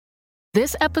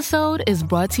This episode is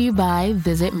brought to you by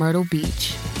Visit Myrtle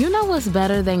Beach. You know what's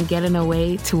better than getting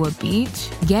away to a beach?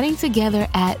 Getting together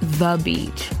at the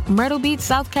beach. Myrtle Beach,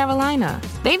 South Carolina.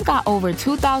 They've got over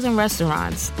 2,000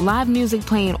 restaurants, live music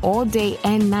playing all day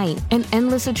and night, and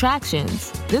endless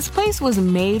attractions. This place was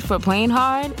made for playing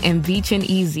hard and beaching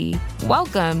easy.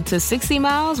 Welcome to 60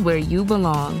 miles where you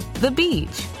belong. The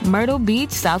beach. Myrtle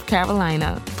Beach, South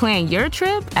Carolina. Plan your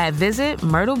trip at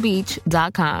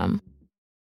visitmyrtlebeach.com.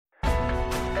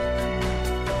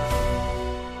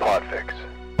 Podfix.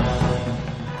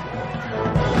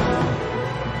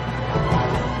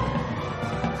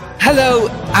 Hello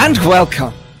and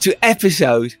welcome to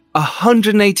episode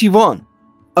 181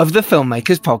 of the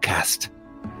Filmmakers Podcast.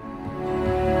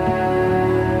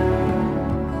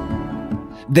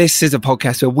 This is a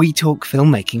podcast where we talk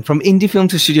filmmaking, from indie film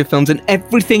to studio films and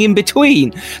everything in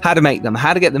between. How to make them,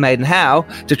 how to get them made, and how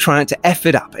to try not to F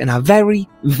it up, in our very,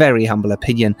 very humble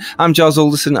opinion. I'm Giles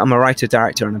Alderson. I'm a writer,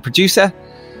 director, and a producer.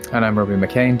 And I'm Robbie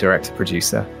McCain,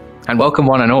 director-producer. And welcome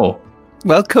one and all.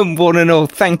 Welcome one and all.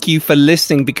 Thank you for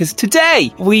listening, because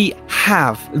today we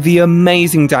have the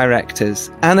amazing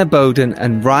directors Anna Boden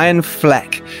and Ryan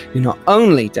Fleck, who not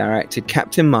only directed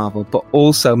Captain Marvel, but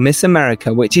also Miss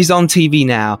America, which is on TV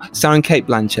now, starring Cate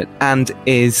Blanchett, and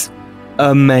is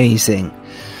amazing.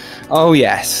 Oh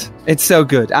yes, it's so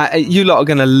good. You lot are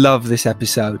going to love this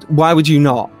episode. Why would you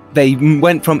not? They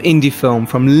went from indie film,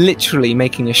 from literally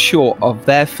making a short of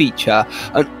their feature,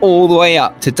 and all the way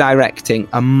up to directing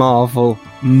a Marvel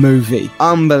movie.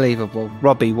 Unbelievable.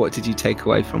 Robbie, what did you take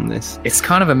away from this? It's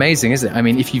kind of amazing, isn't it? I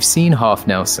mean, if you've seen Half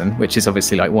Nelson, which is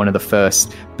obviously like one of the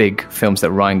first big films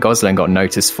that Ryan Gosling got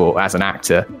noticed for as an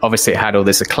actor, obviously it had all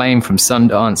this acclaim from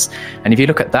Sundance. And if you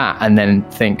look at that and then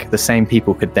think the same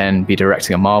people could then be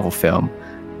directing a Marvel film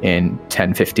in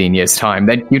 10, 15 years' time,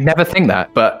 then you'd never think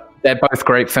that. But they're both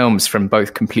great films from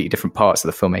both completely different parts of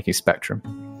the filmmaking spectrum.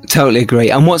 Totally agree.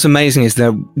 And what's amazing is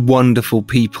they're wonderful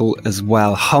people as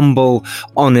well. Humble,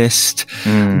 honest,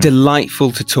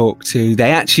 delightful to talk to.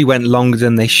 They actually went longer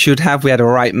than they should have. We had a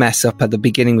right mess up at the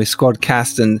beginning with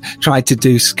Squadcast and tried to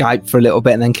do Skype for a little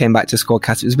bit and then came back to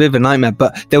Squadcast. It was a bit of a nightmare,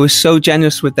 but they were so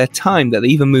generous with their time that they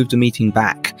even moved the meeting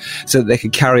back so that they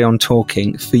could carry on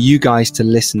talking for you guys to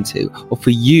listen to, or for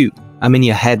you. I'm in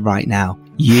your head right now.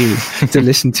 You to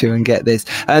listen to and get this.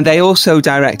 And they also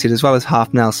directed, as well as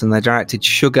Half Nelson, they directed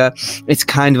Sugar. It's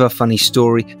kind of a funny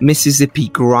story. Mississippi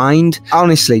Grind.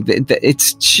 Honestly,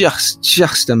 it's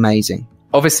just amazing.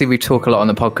 Obviously, we talk a lot on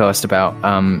the podcast about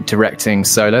directing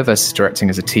solo versus directing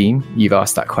as a team. You've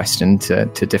asked that question to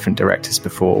different directors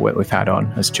before we've had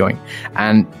on as joint.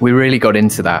 And we really got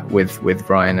into that with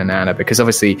Ryan and Anna, because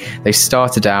obviously they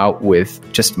started out with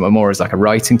just more as like a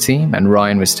writing team, and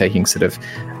Ryan was taking sort of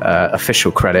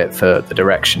official credit for the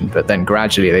direction. But then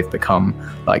gradually they've become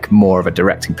like more of a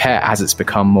directing pair as it's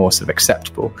become more sort of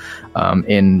acceptable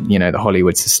in, you know, the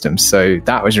Hollywood system. So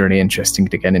that was really interesting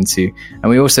to get into. And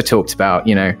we also talked about,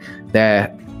 you know,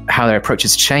 how their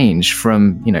approaches change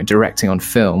from, you know, directing on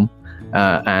film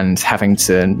and having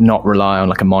to not rely on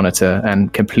like a monitor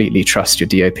and completely trust your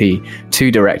DOP,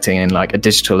 to directing in like a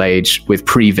digital age with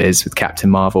previs with Captain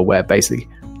Marvel, where basically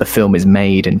the film is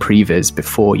made in previs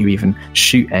before you even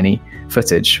shoot any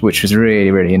footage, which was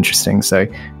really, really interesting. So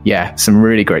yeah, some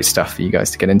really great stuff for you guys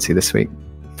to get into this week.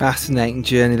 Fascinating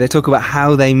journey. They talk about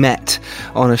how they met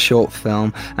on a short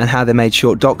film and how they made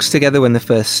short docs together when they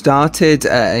first started,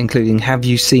 including Have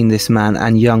You Seen This Man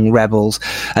and Young Rebels.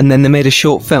 And then they made a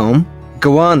short film,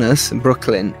 Gowanus,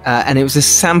 Brooklyn, and it was a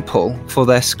sample for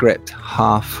their script,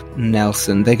 Half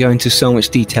Nelson. They go into so much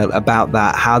detail about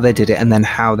that, how they did it, and then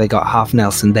how they got Half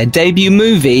Nelson, their debut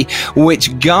movie,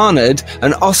 which garnered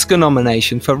an Oscar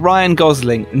nomination for Ryan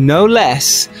Gosling, no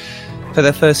less, for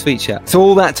their first feature. So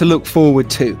all that to look forward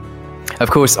to.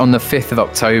 Of course, on the 5th of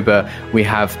October, we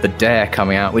have The Dare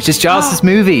coming out, which is Giles'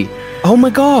 movie. Oh my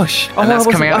gosh. And that's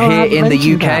coming out here in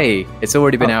the UK. It's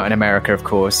already been out in America, of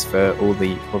course, for all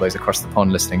those across the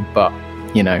pond listening. But,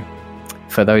 you know,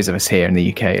 for those of us here in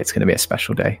the UK, it's going to be a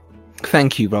special day.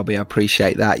 Thank you, Robbie. I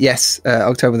appreciate that. Yes,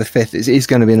 October the 5th is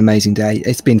going to be an amazing day.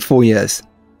 It's been 4 years.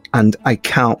 And I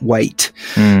can't wait.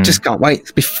 Just can't wait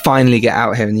to finally get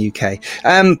out here in the UK.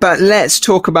 But let's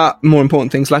talk about more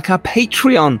important things like our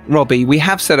Patreon, Robbie. We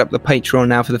have set up the Patreon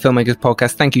now for the Filmmakers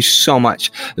Podcast. Thank you so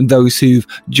much. Those who've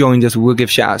joined us, we'll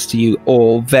give shout outs to you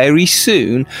all very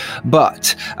soon.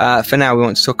 But for now, we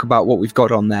want to talk about what we've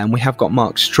got on there. And we have got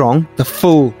Mark Strong, the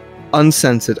full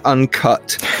uncensored,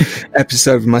 uncut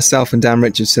episode with myself and Dan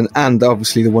Richardson, and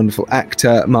obviously the wonderful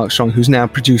actor Mark Strong, who's now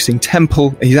producing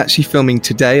Temple. He's actually filming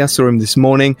today. I saw him this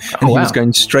morning, and he was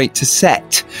going straight to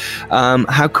set.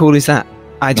 How cool is that?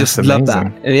 I just love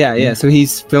that. Yeah. So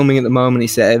he's filming at the moment. He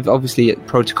said, obviously,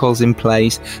 protocols in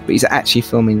place, but he's actually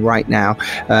filming right now.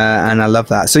 And I love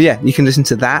that. So yeah, you can listen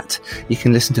to that. You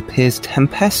can listen to Piers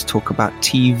Tempest talk about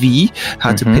TV,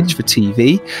 how to pitch for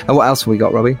TV. And what else have we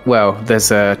got, Robbie? Well,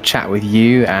 there's a chat with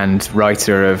you and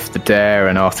writer of The Dare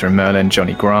and Arthur and Merlin,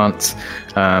 Johnny Grant,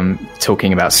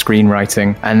 talking about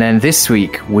screenwriting. And then this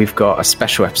week we've got a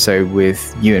special episode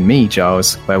with you and me,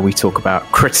 Giles, where we talk about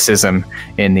criticism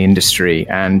in the industry,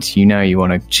 and you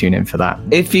want to tune in for that.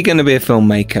 If you're going to be a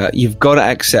filmmaker, you've got to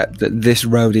accept that this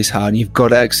road is hard. You've got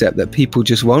to accept that people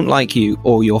just won't like you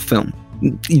or your film.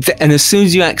 And as soon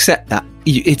as you accept that,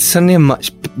 it's suddenly a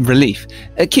much relief.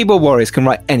 Keyboard warriors can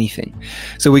write anything.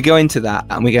 So we go into that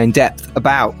and we go in depth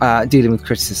about dealing with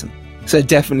criticism. So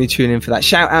definitely tune in for that.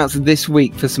 Shout outs this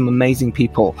week for some amazing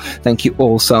people. Thank you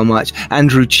all so much.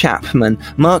 Andrew Chapman,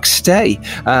 Mark Stay,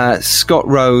 Scott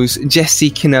Rose, Jesse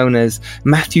Quinones,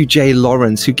 Matthew J.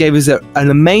 Lawrence, who gave us an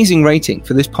amazing rating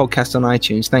for this podcast on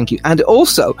iTunes. Thank you. And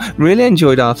also really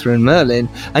enjoyed Arthur and Merlin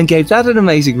and gave that an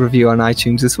amazing review on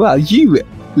iTunes as well. You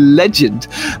legend.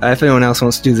 If anyone else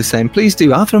wants to do the same, please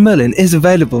do. Arthur and Merlin is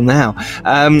available now.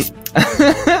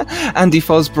 Andy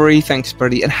Fosbury, thanks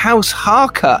buddy, and House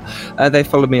Harker, they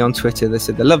followed me on Twitter. They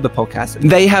said they love the podcast.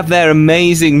 They have their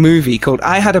amazing movie called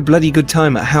I Had a Bloody Good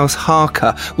Time at House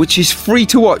Harker, which is free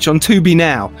to watch on Tubi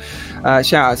now.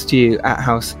 Shout outs to you at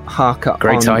House Harker.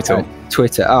 Great title.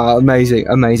 Twitter. Oh, amazing.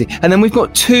 And then we've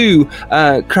got two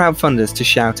crowdfunders to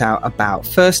shout out about.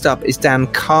 First up is Dan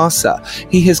Carser.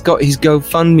 He has got his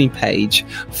GoFundMe page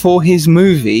for his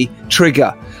movie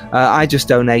Trigger. I just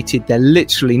donated. They're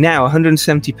literally now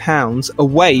 £170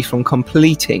 away from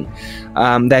completing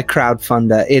their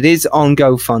crowdfunder. It is on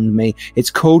GoFundMe. It's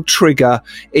called Trigger.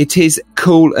 It is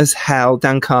cool as hell.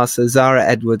 Dan Carser, Zara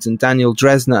Edwards and Daniel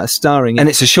Dresner are starring. And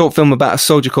it's a short film about a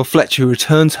soldier called Fletcher who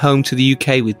returns home to the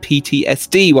UK with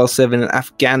PTSD while serving in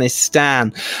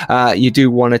Afghanistan. You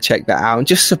do want to check that out and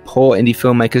just support indie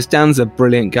filmmakers. Dan's a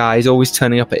brilliant guy. He's always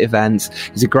turning up at events.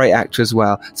 He's a great actor as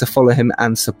well. So follow him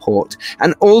and support.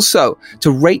 And also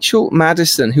to Rachel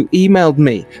Madison, who emailed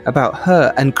me about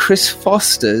her and Chris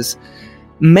Foster's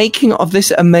making of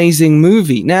this amazing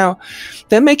movie. Now,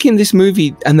 they're making this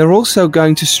movie and they're also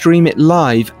going to stream it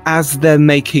live as they're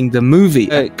making the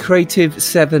movie. Creative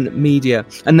 7 Media.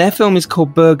 And their film is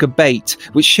called Burger Bait,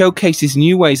 which showcases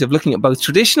new ways of looking at both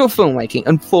traditional filmmaking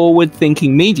and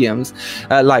forward-thinking mediums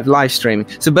like live streaming.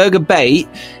 So Burger Bait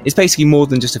is basically more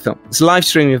than just a film. It's a live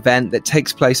streaming event that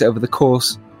takes place over the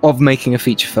course of making a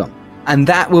feature film. And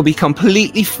that will be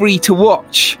completely free to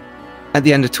watch at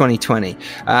the end of 2020.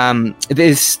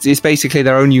 This is basically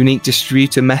their own unique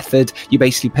distributor method. You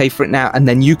basically pay for it now, and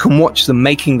then you can watch them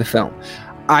making the film.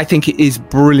 I think it is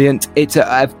brilliant. It's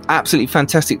an absolutely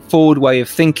fantastic forward way of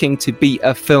thinking to be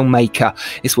a filmmaker.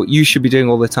 It's what you should be doing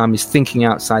all the time, is thinking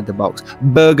outside the box.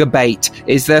 Burger Bait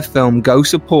is their film. Go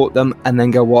support them and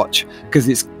then go watch,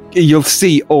 because you'll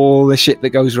see all the shit that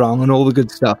goes wrong and all the good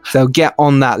stuff. So get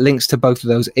on that. Links to both of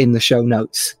those in the show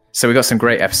notes. So we've got some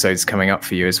great episodes coming up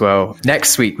for you as well.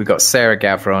 Next week, we've got Sarah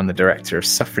Gavron, the director of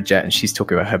Suffragette, and she's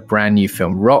talking about her brand new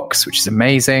film, Rocks, which is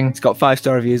amazing. It's got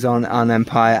 5-star reviews on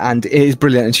Empire, and it is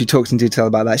brilliant, and she talks in detail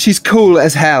about that. She's cool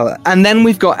as hell. And then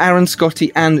we've got Aaron Scotty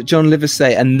and John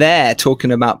Livesey, and they're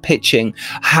talking about pitching,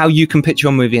 how you can pitch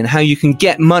your movie and how you can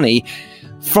get money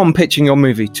from pitching your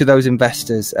movie to those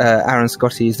investors. Aaron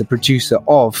Scotty is the producer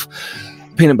of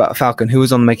Peanut Butter Falcon, who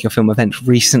was on the Making a Film event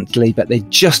recently, but they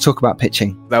just talk about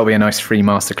pitching. That'll be a nice free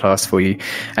masterclass for you.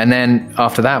 And then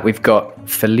after that, we've got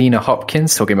Felina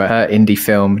Hopkins talking about her indie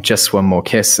film, Just One More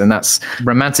Kiss. And that's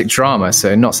romantic drama,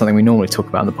 so not something we normally talk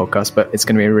about on the podcast, but it's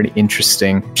going to be a really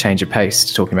interesting change of pace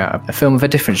to talking about a film of a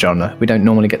different genre we don't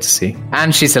normally get to see.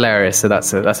 And she's hilarious, so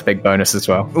that's a big bonus as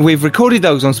well. We've recorded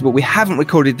those ones, but we haven't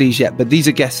recorded these yet. But these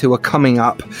are guests who are coming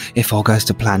up if all goes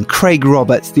to plan. Craig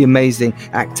Roberts, the amazing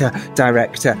actor,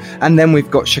 director. And then we've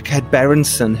got Shaked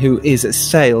Berenson, who is a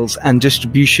sales and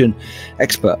distribution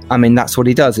expert. I mean, that's what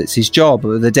he does. It's his job.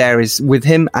 The Dare is with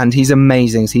him, and he's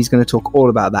amazing. So he's going to talk all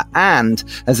about that. And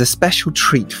as a special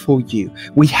treat for you,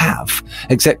 we have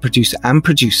exec producer and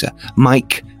producer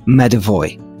Mike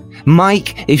Medavoy.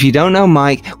 Mike, if you don't know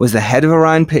Mike, was the head of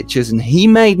Orion Pictures, and he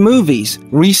made movies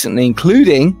recently,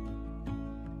 including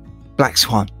Black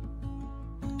Swan,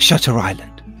 Shutter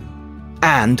Island,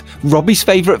 and Robbie's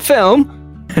favourite film,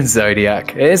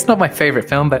 Zodiac. It's not my favourite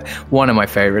film, but one of my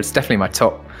favourites. Definitely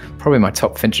probably my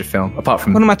top Fincher film, apart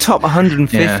from one of my top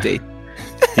 150.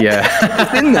 Yeah.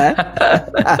 It's in there.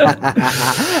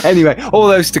 Anyway, all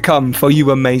those to come for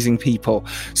you amazing people.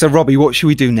 So, Robbie, what should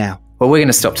we do now? Well, we're going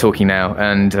to stop talking now,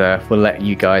 and we'll let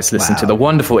you guys listen to the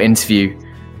wonderful interview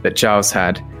that Giles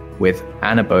had with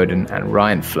Anna Boden and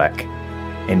Ryan Fleck.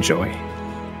 Enjoy.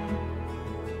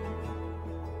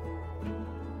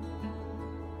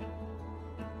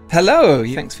 Hello,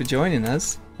 thanks for joining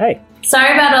us. Hey.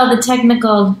 Sorry about all the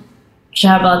technical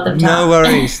trouble at the top. No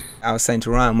worries. I was saying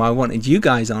to Ryan, why I wanted you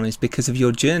guys on is because of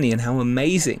your journey and how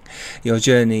amazing your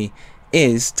journey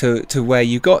is to where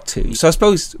you got to. So I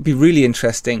suppose it'd be really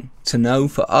interesting to know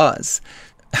for us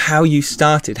how you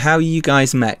started, how you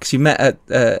guys met. 'Cause you met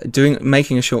at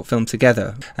making a short film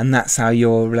together, and that's how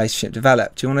your relationship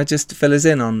developed. Do you want to just fill us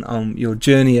in on your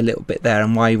journey a little bit there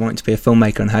and why you wanted to be a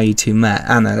filmmaker and how you two met?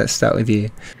 Anna, let's start with you.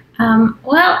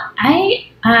 Well, I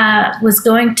was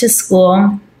going to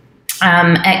school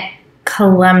at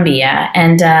Columbia,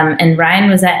 and Ryan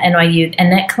was at NYU.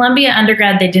 And at Columbia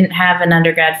undergrad, they didn't have an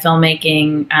undergrad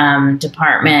filmmaking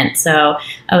department, so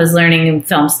I was learning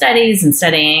film studies and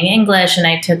studying English. And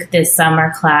I took this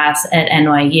summer class at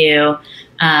NYU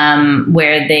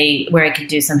where I could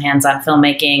do some hands-on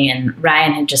filmmaking. And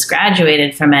Ryan had just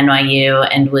graduated from NYU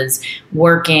and was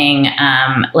working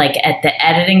like at the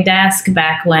editing desk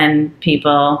back when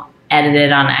people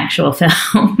edited on actual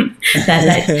film.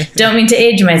 That I don't mean to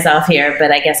age myself here,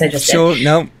 but I guess I just sure did.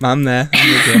 No, I'm there.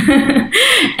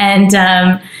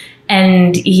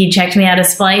 And he checked me out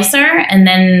as Splicer, and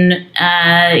then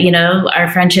our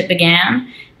friendship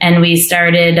began. And we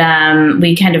started,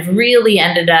 we kind of really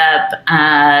ended up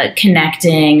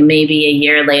connecting maybe a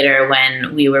year later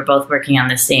when we were both working on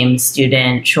the same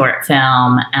student short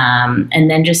film, and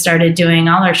then just started doing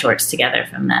all our shorts together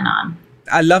from then on.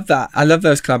 I love that. I love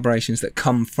those collaborations that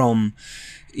come from,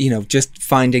 just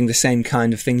finding the same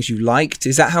kind of things you liked.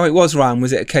 Is that how it was, Ryan?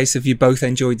 Was it a case of you both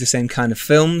enjoyed the same kind of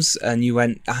films and you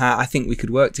went, I think we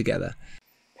could work together?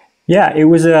 Yeah, it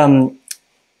was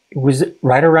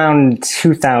right around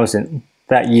 2000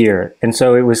 that year. And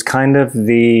so it was kind of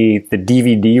the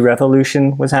DVD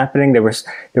revolution was happening. There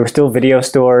were still video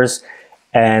stores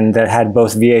and that had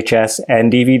both VHS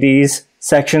and DVDs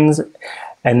sections.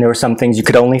 And there were some things you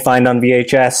could only find on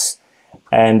VHS.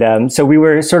 And so we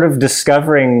were sort of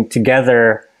discovering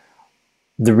together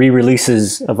the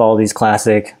re-releases of all these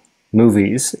classic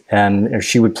movies. And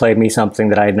she would play me something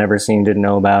that I had never seen, didn't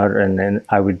know about. And then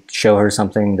I would show her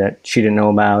something that she didn't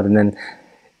know about. And then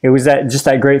it was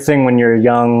that great thing when you're a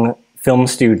young film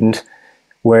student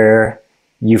where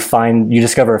you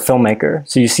discover a filmmaker.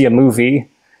 So you see a movie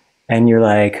and you're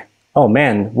like, oh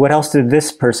man, what else did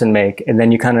this person make? And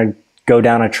then you kind of go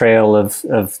down a trail of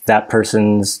that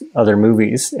person's other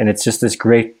movies. And it's just this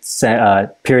great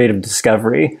period of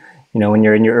discovery, when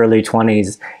you're in your early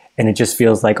 20s, and it just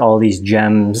feels like all these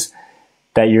gems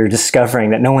that you're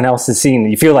discovering that no one else has seen.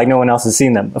 You feel like no one else has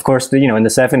seen them. Of course, in the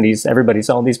 70s, everybody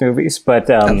saw these movies, but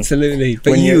absolutely.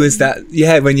 But when you're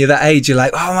that age, you're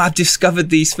like, oh, I've discovered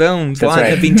these films. Why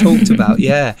have they been talked about?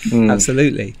 Yeah,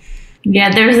 absolutely.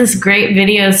 Yeah, there was this great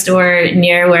video store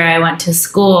near where I went to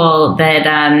school that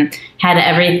had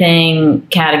everything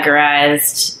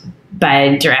categorized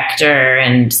by director,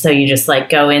 and so you just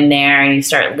go in there and you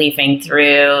start leafing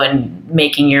through and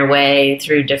making your way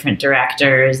through different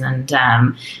directors, and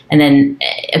then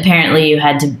apparently you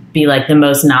had to be the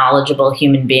most knowledgeable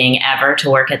human being ever to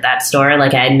work at that store.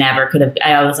 I never could have.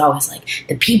 I was always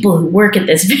the people who work at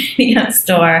this video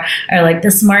store are the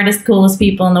smartest, coolest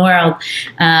people in the world,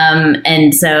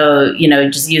 and so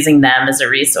just using them as a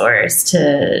resource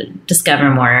to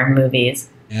discover more movies.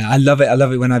 Yeah, I love it. I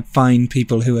love it when I find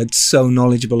people who are so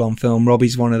knowledgeable on film.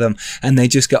 Robbie's one of them. And they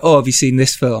just go, oh, have you seen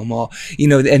this film? Or,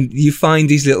 and you find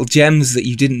these little gems that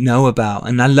you didn't know about.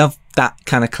 And I love that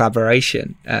kind of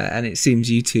collaboration. And it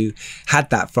seems you two had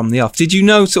that from the off. Did you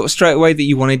know sort of straight away that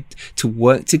you wanted to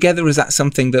work together? Was that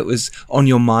something that was on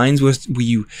your minds?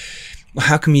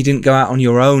 How come you didn't go out on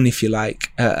your own, if you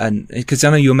like? And because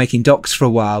I know you were making docs for a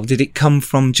while. Did it come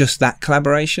from just that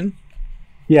collaboration?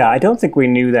 Yeah, I don't think we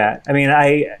knew that. I mean,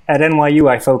 at NYU,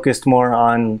 I focused more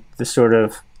on the sort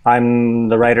of, I'm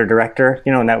the writer-director,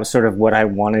 and that was sort of what I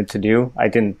wanted to do.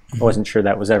 I wasn't sure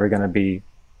that was ever going to be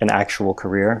an actual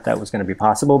career that was going to be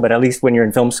possible, but at least when you're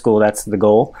in film school, that's the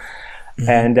goal. Mm-hmm.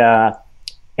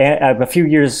 And I'm a few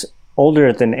years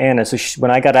older than Anna, so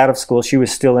when I got out of school, she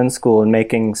was still in school and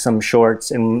making some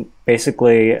shorts, and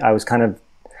basically I was kind of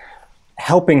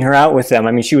helping her out with them.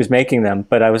 I mean, she was making them,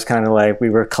 but I was kind of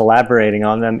we were collaborating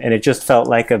on them, and it just felt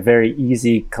like a very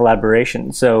easy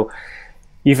collaboration. So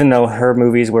even though her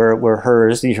movies were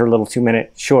hers, her little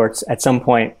 2-minute shorts, at some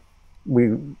point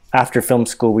after film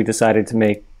school, we decided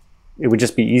it would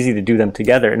just be easy to do them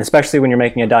together. And especially when you're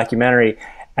making a documentary,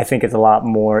 I think it's a lot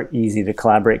more easy to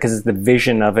collaborate because the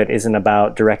vision of it isn't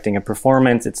about directing a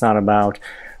performance. It's not about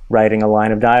writing a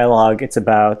line of dialogue. It's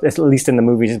about, at least in the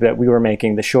movies that we were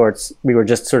making, the shorts, we were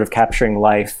just sort of capturing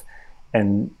life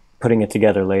and putting it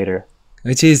together later.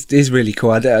 It is really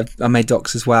cool. I made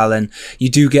docs as well, and you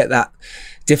do get that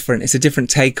it's a different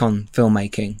take on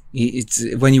filmmaking. It's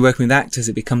when you're working with actors,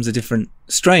 it becomes a different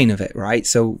strain of it, right?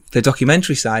 So the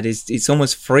documentary side it's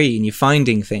almost free, and you're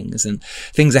finding things, and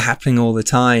things are happening all the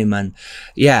time. And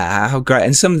yeah, how great!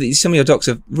 And some of your docs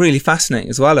are really fascinating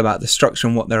as well, about the structure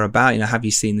and what they're about. Have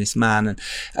you seen this man? And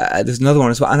there's another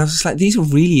one as well. And I was just like, these are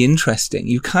really interesting.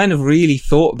 You kind of really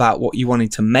thought about what you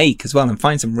wanted to make as well, and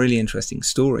find some really interesting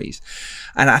stories.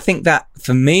 And I think that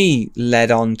for me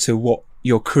led on to what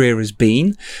your career has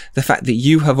been, the fact that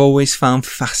you have always found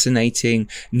fascinating,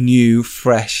 new,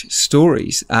 fresh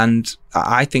stories. And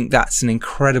I think that's an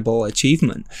incredible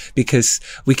achievement, because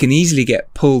we can easily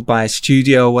get pulled by a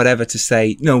studio or whatever to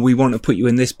say, no, we want to put you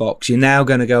in this box. You're now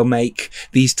going to go make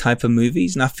these type of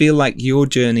movies. And I feel like your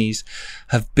journeys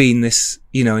have been this,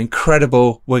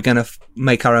 incredible, we're going to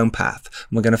make our own path,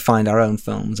 and we're going to find our own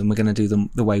films, and we're going to do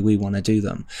them the way we want to do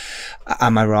them.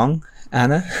 Am I wrong,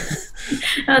 Anna?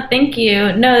 Oh, thank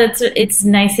you. No, it's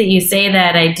nice that you say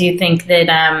that. I do think that,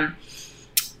 I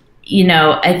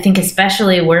think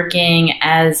especially working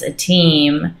as a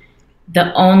team,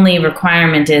 the only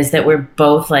requirement is that we're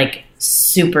both like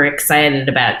super excited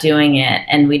about doing it,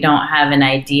 and we don't have an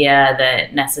idea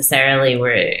that necessarily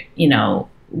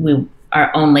we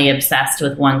are only obsessed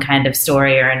with one kind of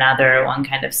story or another, or one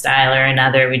kind of style or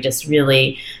another. We just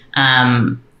really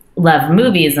love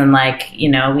movies, and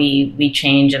we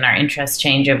change, and our interests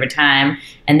change over time.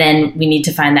 And then we need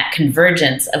to find that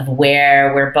convergence of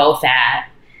where we're both at,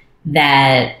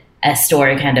 that a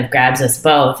story kind of grabs us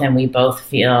both, and we both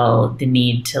feel the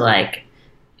need to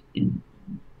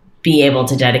be able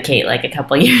to dedicate a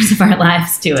couple years of our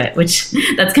lives to it, which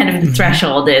that's kind of the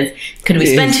threshold is, could we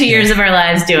spend 2 years of our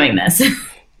lives doing this?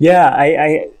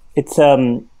 Yeah,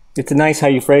 it's nice how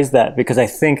you phrase that, because I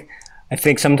think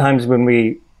sometimes when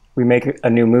we make a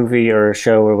new movie or a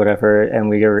show or whatever, and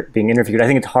we are being interviewed, I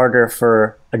think it's harder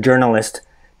for a journalist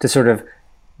to sort of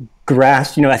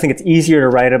grasp. I think it's easier to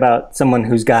write about someone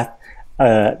who's got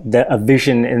a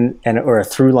vision or a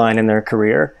through line in their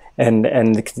career, and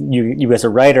you as a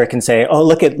writer can say, oh,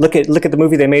 look at the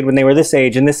movie they made when they were this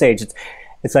age and this age.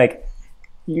 It's like,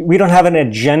 we don't have an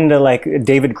agenda like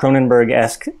David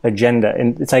Cronenberg-esque agenda.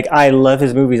 And it's like, I love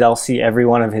his movies. I'll see every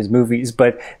one of his movies,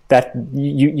 but that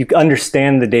you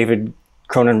understand the David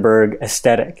Cronenberg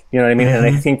aesthetic. You know what I mean? Mm-hmm.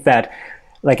 And I think that,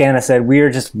 like Anna said,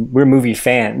 we're movie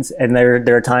fans. And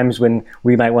there are times when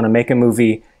we might want to make a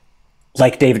movie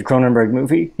like David Cronenberg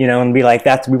movie, and be like,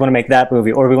 we want to make that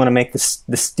movie, or we want to make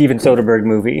the Steven Soderbergh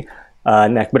movie,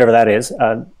 whatever that is.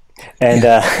 Or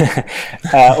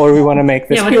we want to make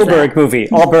the Spielberg movie,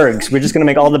 all Bergs. We're just going to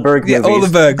make all the Berg movies. All the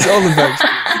Bergs.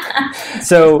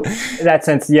 So in that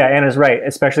sense, yeah, Anna's right.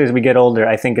 Especially as we get older,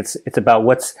 I think it's about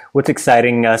what's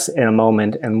exciting us in a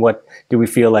moment, and what do we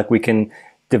feel like we can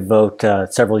devote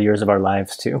several years of our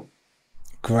lives to.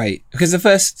 Great. Because the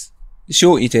first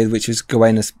short you did, which was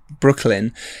Gowanus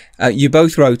Brooklyn, you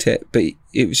both wrote it, but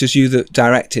it was just you that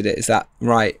directed it. Is that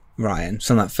right, Ryan?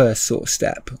 So on that first sort of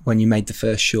step when you made the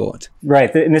first short.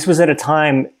 Right. And this was at a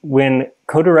time when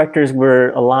co-directors were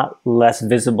a lot less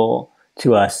visible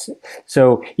to us.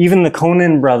 So even the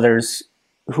Coen brothers,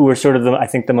 who were sort of I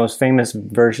think the most famous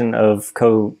version of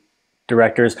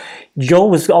co-directors, Joel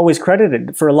was always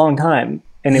credited for a long time.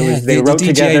 And it was, they wrote the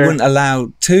DJ together. Wouldn't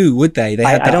allow to, would they? They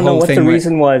had I don't know what the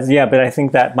reason was. Yeah, but I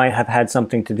think that might have had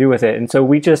something to do with it. And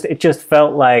so it just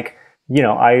felt like,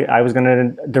 I was going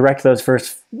to direct those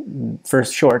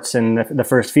first shorts and the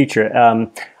first feature.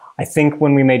 I think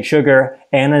when we made Sugar,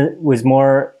 Anna was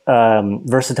more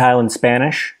versatile in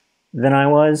Spanish than I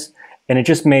was. And it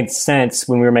just made sense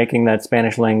when we were making that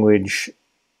Spanish language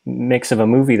mix of a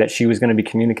movie that she was going to be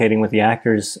communicating with the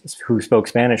actors who spoke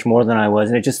Spanish more than I was.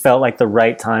 And it just felt like the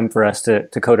right time for us to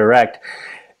co-direct.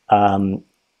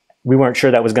 We weren't sure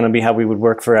that was going to be how we would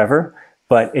work forever,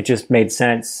 but it just made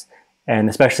sense. And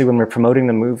especially when we're promoting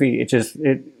the movie,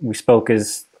 we spoke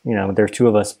as, there's two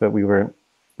of us, but we were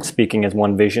speaking as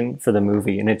one vision for the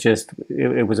movie. And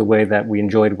it was a way that we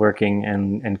enjoyed working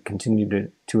and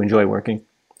continue to enjoy working.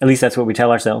 At least that's what we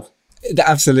tell ourselves.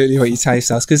 Absolutely what you tell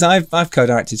yourselves, because I've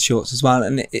co-directed shorts as well,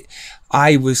 and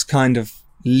I was kind of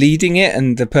leading it,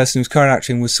 and the person who was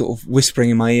co-directing was sort of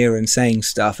whispering in my ear and saying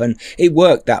stuff, and it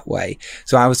worked that way.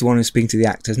 So I was the one who was speaking to the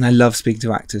actors, and I love speaking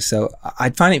to actors. So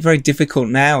I'd find it very difficult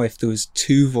now if there was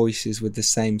two voices with the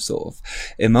same sort of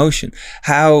emotion.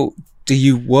 How do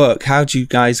you work? How do you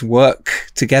guys work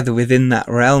together within that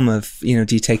realm of, do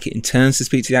you take it in turns to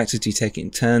speak to the actors? Do you take it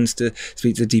in turns to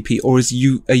speak to the DP? Or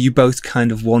are you both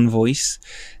kind of one voice,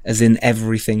 as in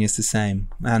everything is the same?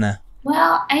 Anna?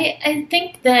 Well, I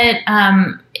think that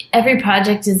every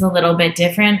project is a little bit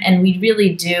different, and we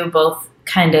really do both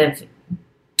kind of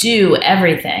do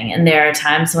everything. And there are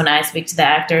times when I speak to the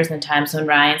actors and times when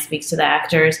Ryan speaks to the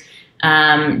actors.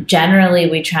 Generally,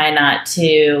 we try not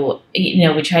to,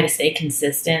 we try to stay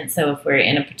consistent. So if we're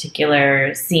in a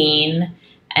particular scene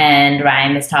and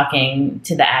Ryan is talking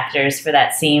to the actors for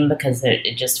that scene because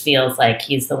it just feels like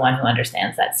he's the one who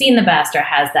understands that scene the best or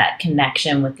has that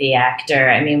connection with the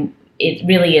actor. I mean, it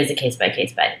really is a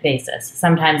case-by-case basis.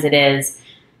 Sometimes it is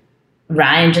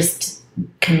Ryan just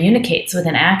communicates with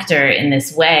an actor in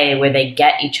this way where they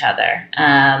get each other.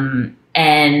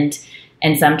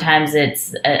 And sometimes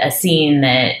it's a scene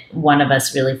that one of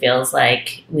us really feels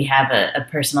like we have a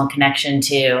personal connection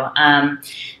to.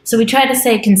 So we try to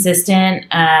stay consistent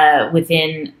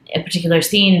within a particular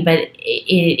scene, but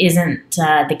it isn't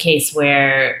the case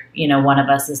where, one of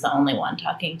us is the only one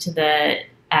talking to the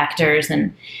actors,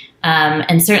 and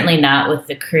certainly not with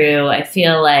the crew. I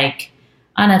feel like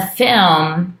on a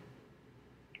film,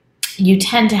 you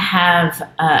tend to have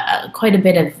quite a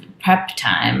bit of prep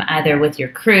time, either with your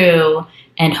crew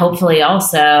and hopefully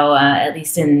also, at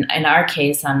least in our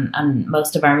case, on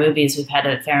most of our movies, we've had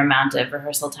a fair amount of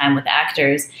rehearsal time with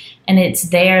actors. And it's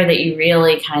there that you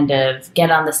really kind of get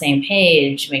on the same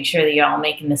page, make sure that you're all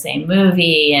making the same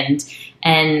movie,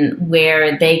 and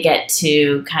where they get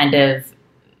to kind of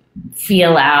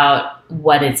feel out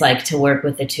what it's like to work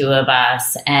with the two of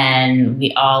us. And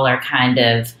we all are kind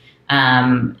of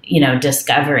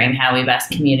discovering how we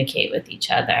best communicate with each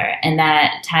other. And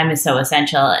that time is so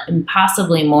essential, and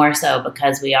possibly more so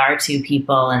because we are two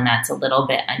people, and that's a little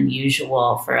bit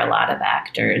unusual for a lot of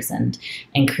actors and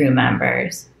crew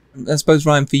members. I suppose,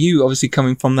 Ryan, for you, obviously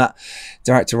coming from that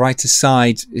director-writer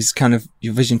side, is kind of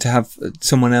your vision to have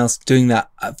someone else doing that.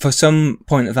 For some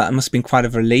point of that, it must have been quite a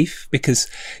relief, because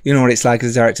you know what it's like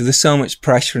as a director. There's so much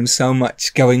pressure and so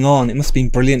much going on. It must have been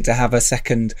brilliant to have a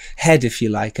second head, if you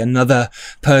like, another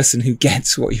person who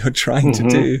gets what you're trying to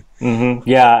do. Mm-hmm.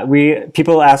 Yeah,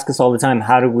 people ask us all the time,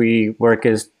 how do we work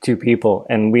as two people?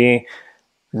 And we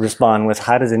respond with,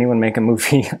 how does anyone make a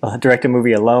movie, direct a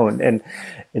movie alone? And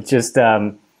it's just...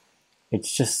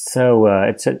 it's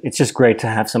just great to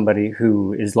have somebody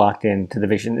who is locked into the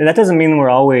vision. And that doesn't mean we're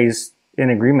always in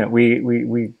agreement.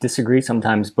 We disagree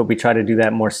sometimes, but we try to do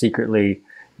that more secretly,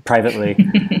 privately,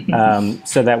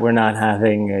 so that we're not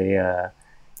having a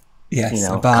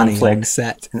Barney conflict on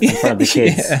set in front of the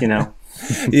kids.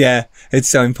 Yeah, it's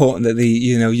so important that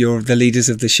you're the leaders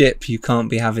of the ship. You can't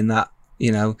be having that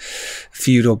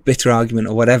feud or bitter argument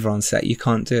or whatever on set. You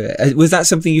can't do it. Was that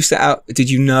something you set out?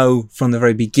 Did you know from the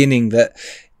very beginning that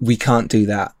we can't do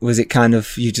that? Was it kind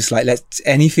of, you just like,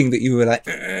 anything that you were like,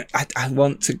 I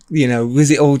want to,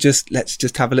 was it all just, let's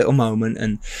just have a little moment?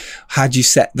 And had you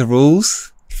set the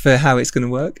rules for how it's going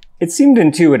to work? It seemed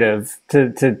intuitive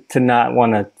to not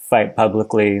want to fight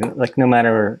publicly, like no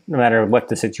matter what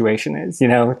the situation is,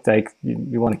 like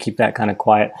you want to keep that kind of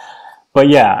quiet. But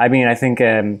yeah, I mean, I think,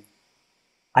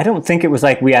 I don't think it was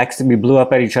like we blew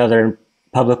up at each other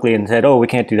publicly and said, "Oh, we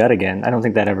can't do that again." I don't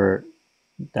think that ever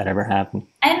happened.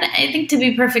 And I think, to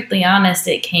be perfectly honest,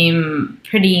 it came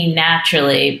pretty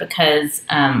naturally because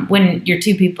when you're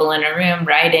two people in a room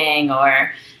writing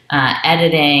or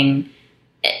editing,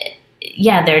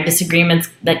 there are disagreements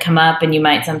that come up, and you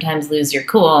might sometimes lose your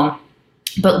cool.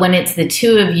 But when it's the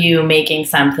two of you making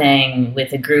something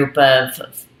with a group of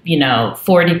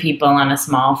 40 people on a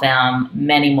small film,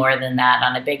 many more than that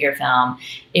on a bigger film,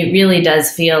 it really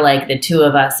does feel like the two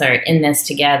of us are in this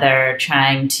together,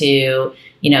 trying to,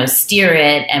 steer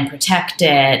it and protect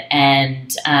it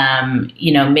and,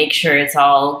 make sure it's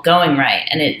all going right.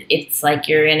 And it's like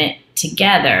you're in it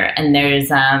together, and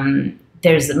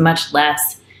there's much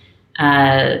less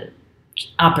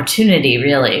opportunity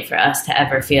really for us to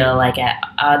ever feel like at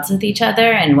odds with each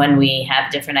other. And when we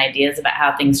have different ideas about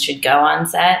how things should go on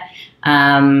set,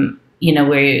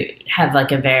 we have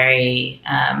like a very,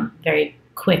 very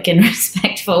quick and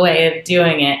respectful way of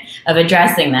doing it, of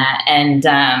addressing that. And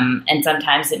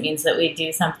sometimes it means that we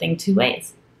do something two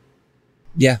ways.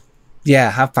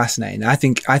 Yeah, how fascinating. I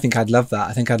think I'd love that.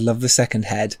 I think I'd love the second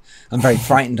head. I'm very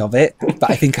frightened of it, but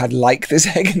I think I'd like the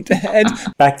second head.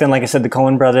 Back then, like I said, the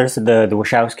Coen brothers, the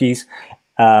Wachowskis,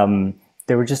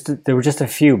 there were just a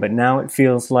few, but now it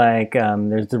feels like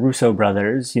there's the Russo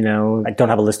brothers. I don't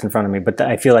have a list in front of me, but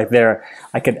I feel like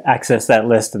I could access that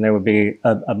list, and there would be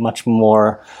a much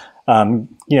more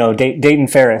Dayton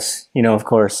Ferris, of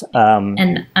course.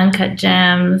 And Uncut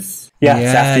Gems.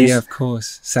 Yeah, of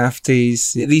course.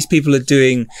 Safdies. These people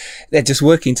they're just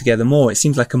working together more. It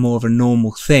seems like a more of a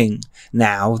normal thing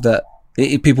now that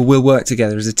people will work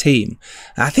together as a team.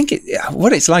 I think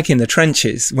what it's like in the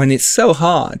trenches when it's so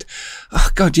hard. Oh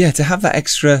God, yeah, to have that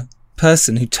extra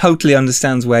person who totally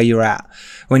understands where you're at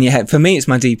when you're for me it's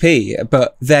my DP,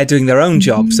 but they're doing their own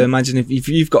job. So imagine if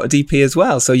you've got a DP as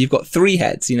well, so you've got 3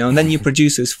 heads, and then your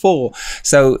producer's 4,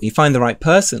 so you find the right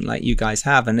person like you guys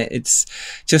have, and it's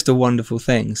just a wonderful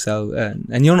thing. So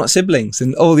and you're not siblings,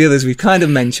 and all the others we've kind of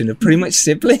mentioned are pretty much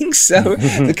siblings, so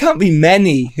there can't be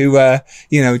many who are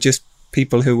just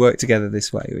people who work together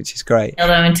this way, which is great.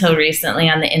 Although until recently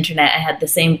on the internet, I had the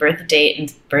same birth date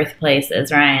and birthplace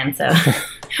as Ryan, so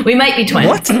we might be twins.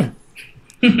 What?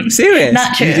 Serious?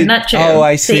 Not true. Not true. Oh,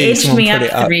 I see. They aged Someone me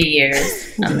put up it 3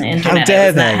 years on the internet. How dare I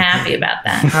was they? not happy about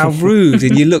that. How rude.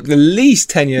 And you look the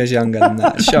least 10 years younger than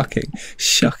that.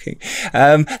 Shocking.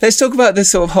 Let's talk about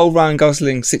this sort of whole Ryan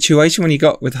Gosling situation when you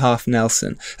got with Half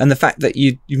Nelson, and the fact that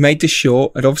you made the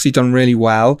short, had obviously done really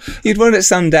well. You'd run at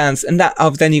Sundance, and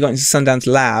then you got into Sundance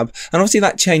Lab, and obviously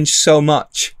that changed so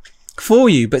much for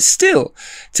you, but still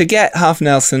to get Half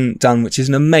Nelson done, which is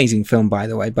an amazing film, by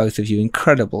the way, both of you,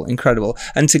 incredible,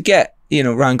 and to get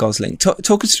Ryan Gosling,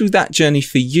 talk us through that journey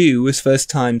for you as first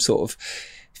time sort of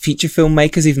feature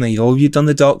filmmakers, even though you've done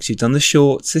the docs, you've done the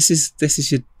shorts, this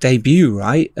is your debut,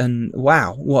 right? And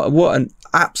wow, what an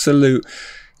absolute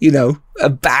a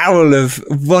barrel of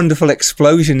wonderful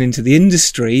explosion into the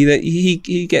industry that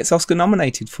he gets Oscar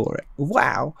nominated for it.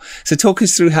 Wow. So talk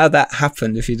us through how that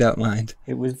happened, if you don't mind.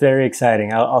 It was very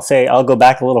exciting. I'll go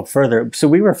back a little further. So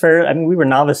we were we were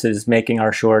novices making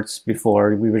our shorts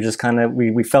before. We were just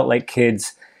we felt like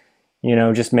kids,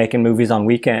 just making movies on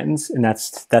weekends. And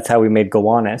that's how we made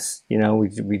Gowanus.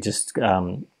 We just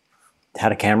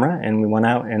had a camera and we went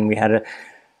out and we had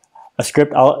a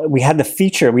script. We had the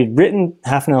feature. We'd written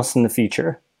Half Nelson the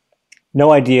feature.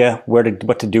 No idea what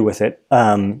to do with it.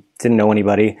 Didn't know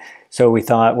anybody. So we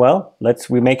thought, well,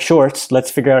 we make shorts.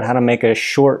 Let's figure out how to make a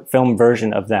short film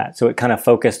version of that. So it kind of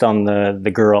focused on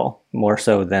the girl more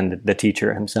so than the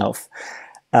teacher himself.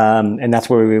 And that's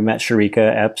where we met Sharika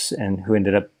Epps, and who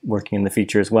ended up working in the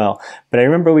feature as well. But I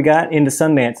remember we got into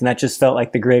Sundance, and that just felt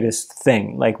like the greatest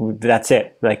thing. Like, that's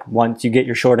it. Like, once you get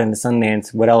your short into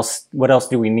Sundance, what else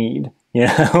do we need?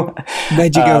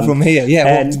 Where'd you go from here?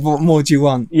 Yeah. What more do you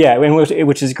want? Yeah.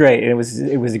 Which is great. It was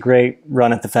a great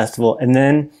run at the festival. And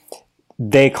then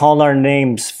they called our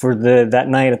names for that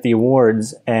night at the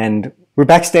awards, and we're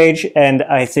backstage, and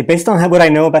I say, based on what I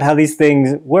know about how these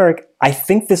things work, I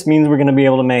think this means we're going to be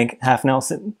able to make Half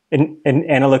Nelson. And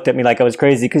Anna looked at me like I was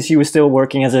crazy, because she was still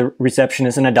working as a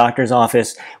receptionist in a doctor's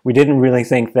office. We didn't really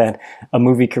think that a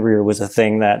movie career was a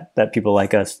thing that people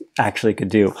like us actually could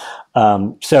do.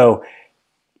 So,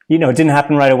 it didn't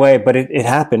happen right away, but it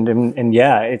happened. And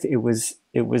yeah, it was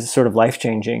sort of a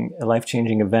life-changing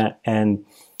event. And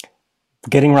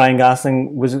getting Ryan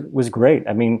Gosling was great.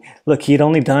 I mean, look, he had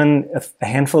only done a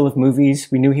handful of movies.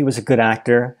 We knew he was a good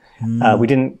actor.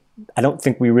 I don't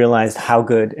think we realized how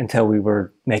good until we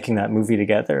were making that movie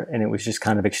together. And it was just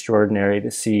kind of extraordinary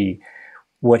to see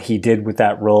what he did with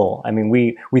that role. I mean,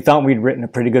 we thought we'd written a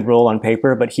pretty good role on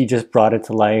paper, but he just brought it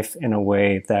to life in a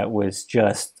way that was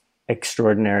just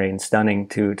extraordinary and stunning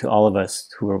to all of us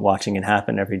who were watching it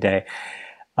happen every day.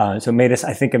 So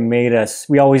it made us,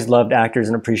 we always loved actors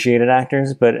and appreciated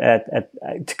actors, but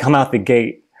to come out the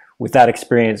gate with that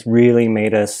experience really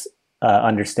made us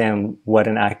understand what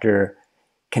an actor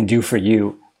can do for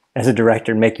you as a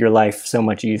director, make your life so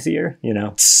much easier,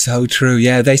 So true.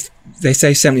 Yeah. They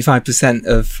say 75%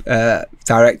 of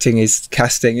directing is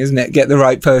casting, isn't it? Get the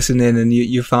right person in and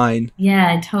you're fine.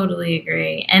 Yeah, I totally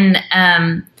agree. And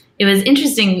it was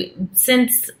interesting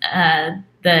since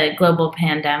the global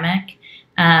pandemic.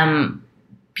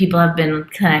 People have been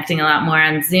connecting a lot more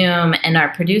on Zoom, and our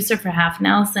producer for Half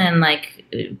Nelson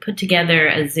put together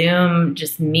a Zoom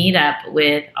just meetup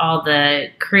with all the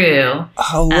crew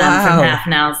from Half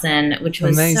Nelson, which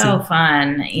was amazing. So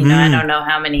fun. I don't know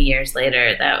how many years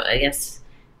later, that I guess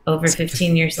over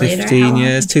 15 years later. 15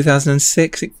 years,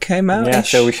 2006 it came out. Yeah,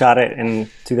 so we shot it in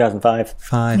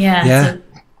 2005. Yeah. So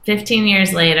 15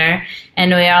 years later,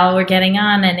 and we all were getting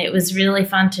on, and it was really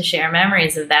fun to share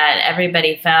memories of that.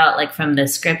 Everybody felt like, from the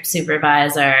script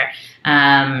supervisor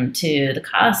to the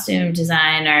costume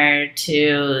designer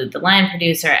to the line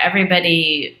producer,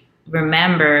 everybody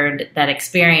remembered that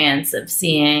experience of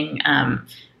seeing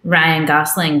Ryan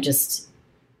Gosling just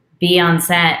be on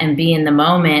set and be in the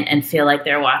moment and feel like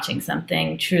they're watching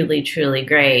something truly, truly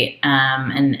great.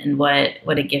 And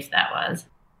what a gift that was.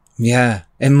 Yeah,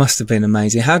 it must have been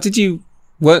amazing. How did you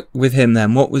work with him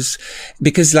then?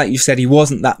 Because like you said, he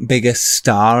wasn't that big a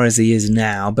star as he is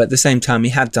now, but at the same time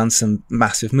he had done some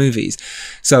massive movies,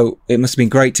 so it must have been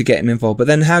great to get him involved. But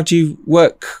then how do you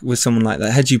work with someone like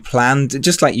that? Had you planned,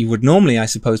 just like you would normally, I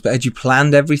suppose, but had you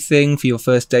planned everything for your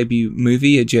first debut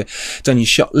movie? Had you done your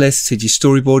shot lists? Had you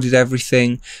storyboarded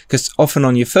everything? Because often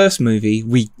on your first movie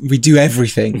we do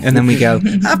everything and then we go,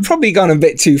 I've probably gone a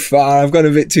bit too far, I've gone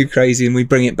a bit too crazy, and we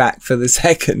bring it back for the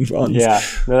second one. Yeah,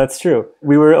 no, that's true.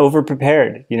 We were over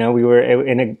prepared, we were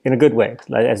in a good way,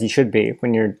 as you should be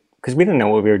because we didn't know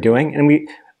what we were doing. And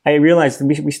I realized that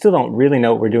we still don't really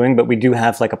know what we're doing, but we do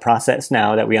have like a process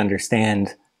now that we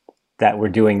understand that we're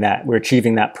doing that. We're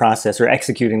achieving that process or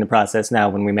executing the process now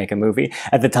when we make a movie.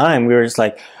 At the time, we were just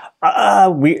like,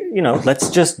 let's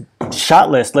just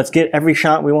shot list. Let's get every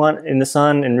shot we want in the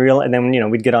sun and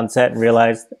then, we'd get on set and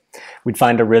realize we'd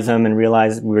find a rhythm and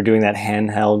realize we were doing that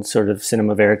handheld sort of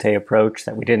cinema verite approach,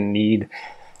 that we didn't need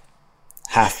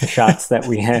half the shots that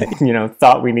we had,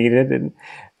 thought we needed.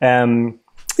 And,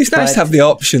 it's nice to have the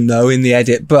option though in the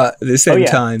edit, but at the same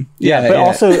time. Yeah. But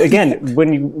also again,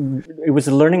 it was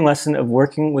a learning lesson of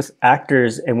working with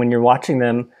actors, and when you're watching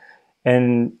them,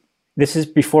 and this is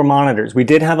before monitors. We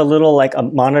did have a little like a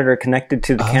monitor connected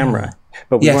to the camera,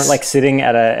 but we weren't like sitting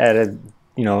at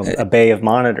a bay of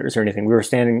monitors or anything. We were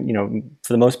standing,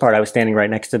 for the most part, I was standing right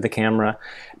next to the camera.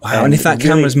 Wow, and if that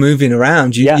camera's moving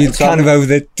around, you're kind of over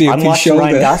the DOP's shoulder. I'm watching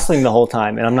Ryan Gosling the whole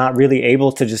time, and I'm not really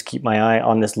able to just keep my eye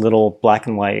on this little black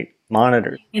and white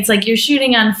monitor. It's like you're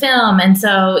shooting on film, and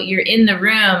so you're in the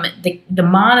room. The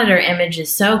monitor image is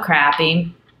so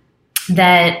crappy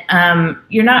that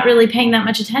you're not really paying that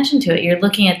much attention to it. You're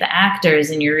looking at the actors,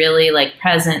 and you're really like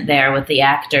present there with the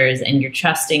actors, and you're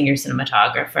trusting your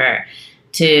cinematographer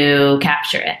to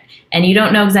capture it. And you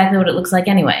don't know exactly what it looks like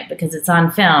anyway, because it's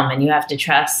on film, and you have to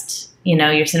trust,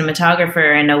 your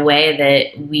cinematographer in a way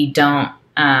that we don't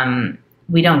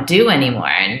do anymore.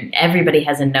 And everybody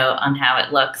has a note on how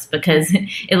it looks because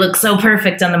it looks so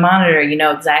perfect on the monitor. You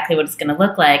know exactly what it's going to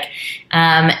look like.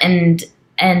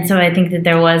 And so I think that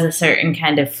there was a certain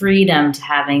kind of freedom to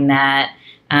having that,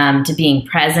 to being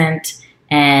present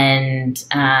and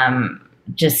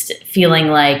just feeling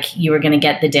like you were going to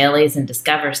get the dailies and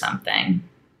discover something.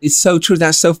 It's so true.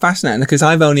 That's so fascinating because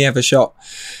I've only ever shot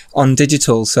on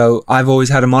digital. So I've always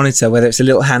had a monitor, whether it's a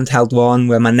little handheld one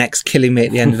where my neck's killing me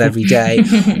at the end of every day,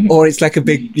 or it's like a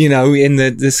big, in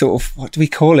the sort of, what do we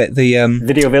call it? The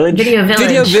Video Village? Video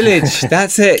Village.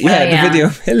 That's it. Yeah, the Video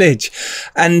Village.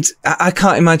 And I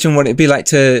can't imagine what it'd be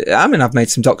like I've made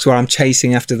some docs where I'm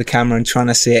chasing after the camera and trying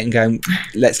to see it and going,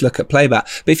 let's look at playback.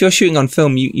 But if you're shooting on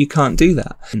film, you can't do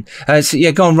that. So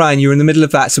yeah, go on, Ryan, you were in the middle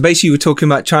of that. So basically you were talking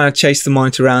about trying to chase the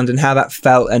monitor around and how that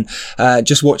felt, and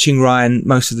just watching Ryan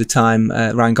most of the time,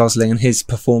 Ryan Gosling and his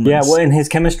performance. Yeah, well, and his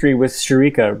chemistry with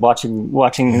Sharika,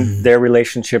 watching their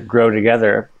relationship grow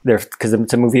together, because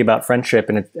it's a movie about friendship,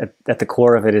 and at the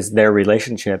core of it is their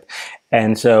relationship.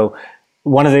 And so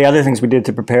one of the other things we did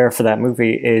to prepare for that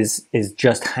movie is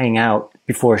just hang out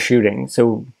before shooting.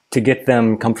 So to get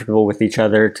them comfortable with each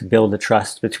other, to build a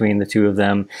trust between the two of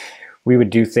them, we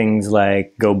would do things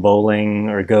like go bowling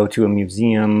or go to a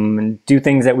museum and do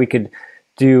things that we could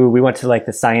do. We went to like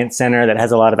the science center that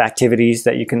has a lot of activities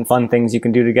fun things you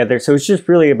can do together. So it's just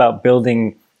really about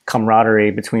building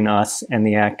camaraderie between us and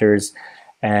the actors.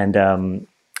 And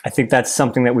I think that's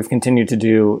something that we've continued to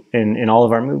do in all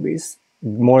of our movies.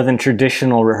 More than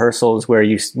traditional rehearsals where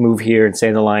you move here and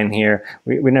say the line here.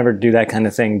 We never do that kind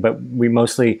of thing, but we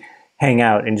mostly hang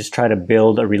out and just try to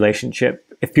build a relationship.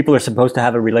 If people are supposed to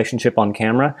have a relationship on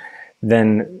camera,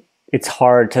 then it's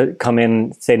hard to come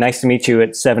in, say, nice to meet you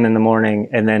at 7 a.m,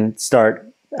 and then start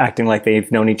acting like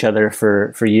they've known each other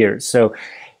for years. So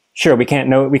sure, we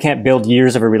can't build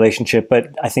years of a relationship,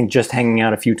 but I think just hanging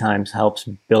out a few times helps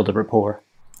build a rapport.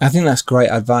 I think that's great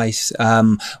advice.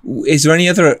 Is there any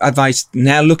other advice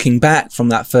now looking back from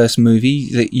that first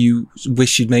movie that you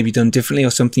wish you'd maybe done differently, or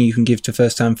something you can give to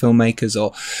first-time filmmakers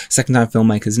or second-time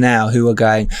filmmakers now who are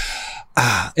going,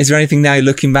 is there anything now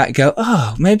looking back go,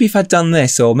 maybe if I'd done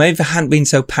this, or maybe if I hadn't been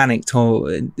so panicked,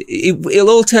 or it'll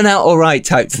all turn out all right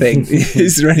type thing?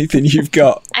 Is there anything you've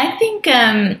got? I think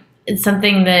it's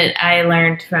something that I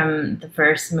learned from the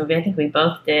first movie, I think we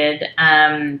both did,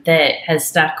 that has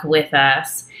stuck with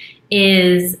us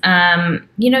is,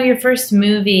 your first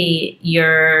movie,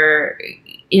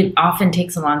 it often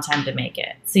takes a long time to make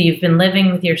it. So you've been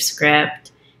living with your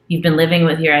script, you've been living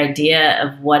with your idea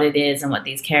of what it is and what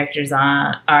these characters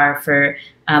are for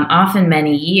often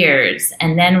many years.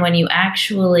 And then when you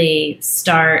actually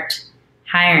start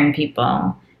hiring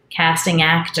people casting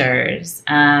actors,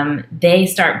 they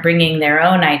start bringing their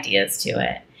own ideas to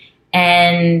it.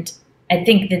 And I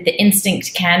think that the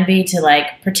instinct can be to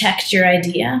like protect your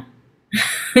idea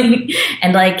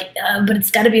and like, but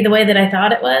it's got to be the way that I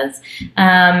thought it was.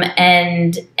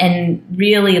 And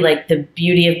really like the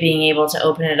beauty of being able to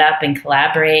open it up and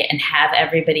collaborate and have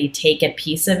everybody take a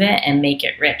piece of it and make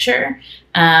it richer.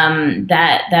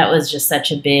 That was just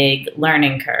such a big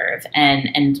learning curve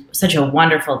and such a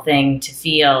wonderful thing to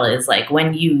feel is like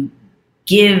when you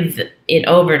give it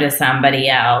over to somebody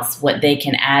else, what they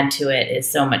can add to it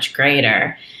is so much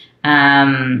greater.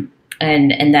 And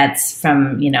that's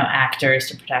from, actors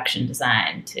to production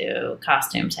design to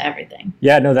costume to everything.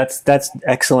 Yeah, no, that's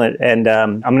excellent. And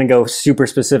I'm going to go super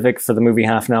specific for the movie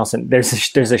Half Nelson.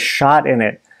 There's a shot in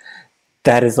it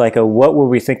that is like a what were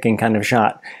we thinking kind of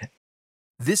shot.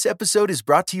 This episode is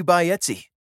brought to you by Etsy.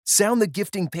 Sound the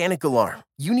gifting panic alarm.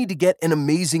 You need to get an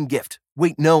amazing gift.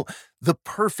 Wait, no, the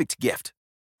perfect gift.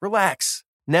 Relax.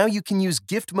 Now you can use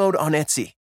gift mode on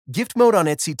Etsy. Gift mode on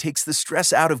Etsy takes the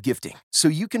stress out of gifting, so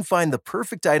you can find the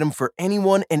perfect item for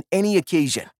anyone and any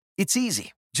occasion. It's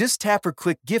easy. Just tap or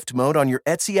click gift mode on your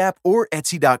Etsy app or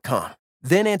Etsy.com.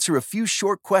 Then answer a few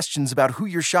short questions about who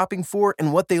you're shopping for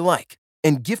and what they like.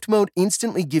 And gift mode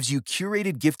instantly gives you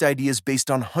curated gift ideas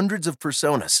based on hundreds of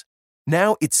personas.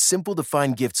 Now it's simple to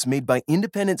find gifts made by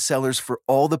independent sellers for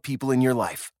all the people in your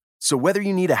life. So whether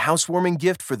you need a housewarming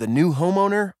gift for the new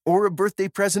homeowner or a birthday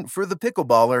present for the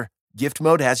pickleballer, Gift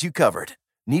Mode has you covered.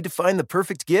 Need to find the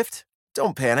perfect gift?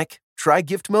 Don't panic. Try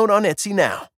Gift Mode on Etsy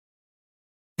now.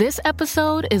 This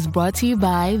episode is brought to you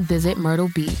by Visit Myrtle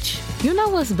Beach. You know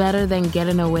what's better than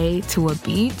getting away to a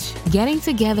beach? Getting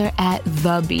together at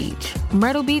the beach.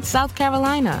 Myrtle Beach, South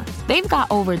Carolina. They've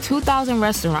got over 2,000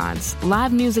 restaurants,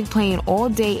 live music playing all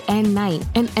day and night,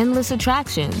 and endless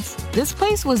attractions. This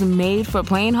place was made for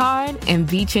playing hard and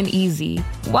beaching easy.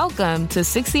 Welcome to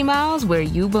 60 miles where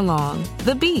you belong.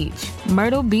 The beach.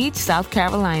 Myrtle Beach, South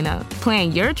Carolina.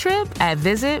 Plan your trip at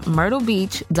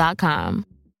visitmyrtlebeach.com.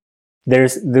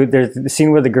 There's the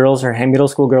scene where the girls are middle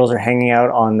school girls are hanging out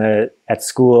at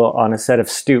school on a set of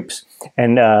stoops,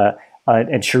 and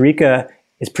Sharika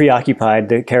is preoccupied,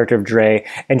 the character of Dre,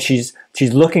 and she's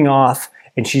looking off,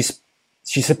 and she's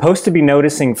supposed to be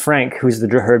noticing Frank, who's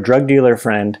her drug dealer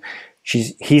friend.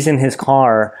 He's in his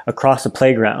car across the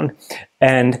playground,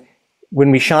 and when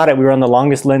we shot it, we were on the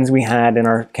longest lens we had in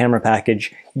our camera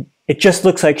package. It just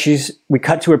looks like we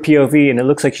cut to her POV and it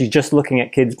looks like she's just looking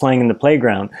at kids playing in the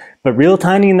playground. But real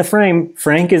tiny in the frame,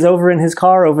 Frank is over in his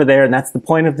car over there, and that's the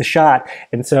point of the shot.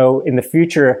 And so in the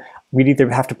future, we'd either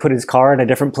have to put his car in a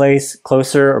different place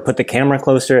closer or put the camera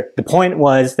closer. The point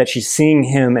was that she's seeing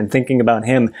him and thinking about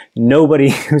him. Nobody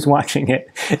who's watching it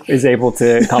is able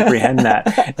to comprehend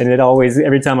that. And it always,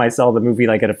 every time I saw the movie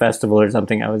like at a festival or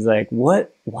something, I was like,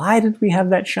 what? Why did we have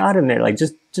that shot in there? Like,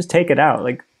 just take it out.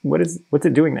 Like, what's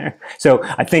it doing there? So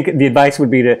I think the advice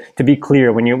would be to be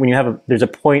clear when you have there's a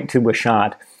point to a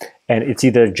shot, and it's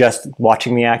either just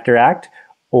watching the actor act,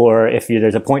 or if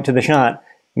there's a point to the shot,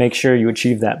 make sure you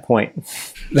achieve that point.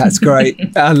 That's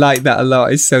great. I like that a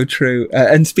lot. It's so true.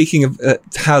 And speaking of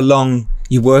how long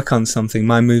you work on something,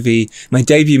 my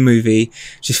debut movie,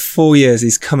 which is 4 years,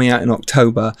 is coming out in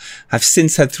October. I've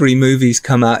since had 3 movies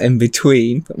come out in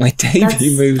between, but my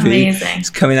debut movie is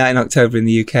coming out in October in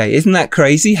the UK. Isn't that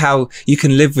crazy how you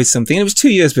can live with something? And it was 2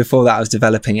 years before that I was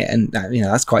developing it, and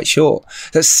that's quite short.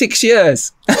 That's 6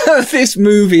 years of this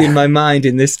movie in my mind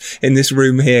in this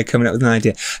room here, coming up with an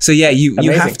idea. So yeah, you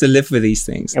have to live with these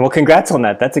things. And well, congrats on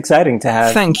that. That's exciting to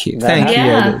have. Thank you.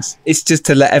 Yeah. It's just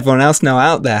to let everyone else know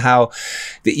out there how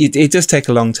it does take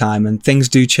a long time and things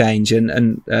do change.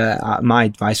 And my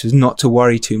advice was not to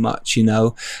worry too much.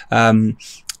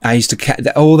 I used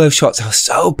to all those shots. I was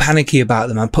so panicky about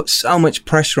them. I put so much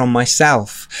pressure on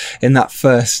myself in that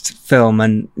first film.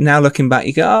 And now looking back,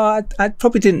 you go, "Oh, I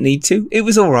probably didn't need to. It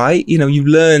was all right." You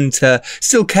learn to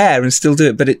still care and still do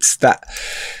it, but it's that.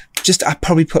 I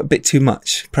probably put a bit too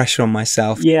much pressure on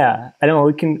myself. Yeah, I know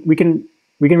we can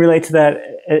relate to that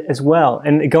as well.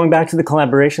 And going back to the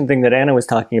collaboration thing that Anna was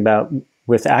talking about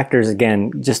with actors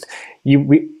again,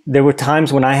 there were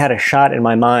times when I had a shot in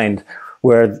my mind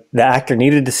where the actor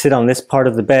needed to sit on this part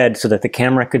of the bed so that the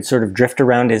camera could sort of drift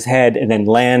around his head and then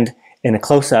land in a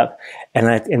close-up.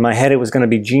 And in my head, it was going to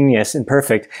be genius and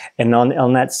perfect. And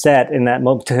on that set, in that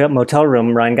motel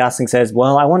room, Ryan Gosling says,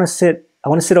 "Well, I want to sit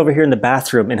over here in the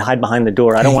bathroom and hide behind the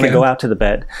door. I don't want to go out to the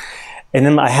bed." And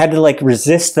then I had to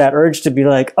resist that urge to be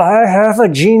like, "I have a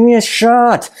genius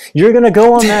shot. You're going to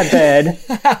go on that bed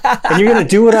and you're going to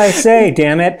do what I say,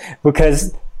 damn it."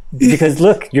 Because because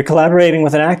look, you're collaborating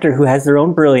with an actor who has their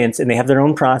own brilliance and they have their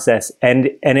own process, and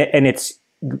it's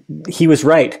he was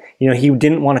right. You know, he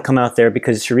didn't want to come out there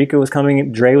because Dre was coming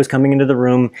into the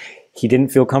room. He didn't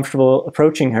feel comfortable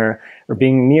approaching her or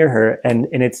being near her, and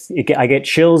I get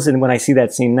chills when I see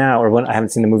that scene now, or when I haven't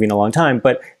seen the movie in a long time.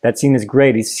 But that scene is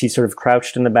great. He's sort of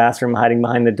crouched in the bathroom, hiding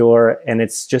behind the door, and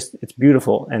it's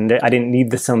beautiful. And I didn't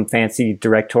need some fancy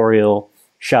directorial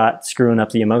shot screwing up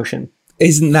the emotion.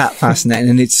 Isn't that fascinating?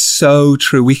 And it's so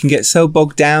true. We can get so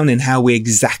bogged down in how we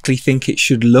exactly think it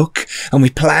should look, and we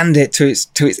planned it to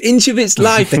its inch of its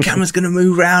life. The camera's going to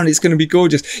move around. It's going to be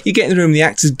gorgeous. You get in the room, the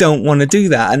actors don't want to do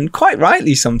that, and quite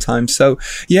rightly sometimes. So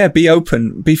yeah, be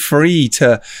open, be free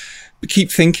to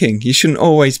keep thinking. You shouldn't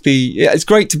always be. Yeah, it's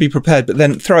great to be prepared, but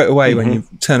then throw it away when you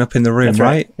turn up in the room, That's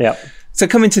right? Yeah. So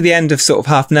coming to the end of sort of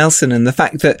Half Nelson, and the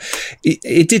fact that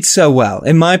it did so well,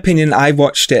 in my opinion, I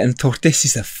watched it and thought, this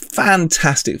is a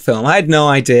fantastic film. I had no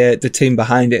idea the team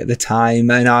behind it at the time,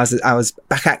 and I was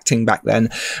back acting back then,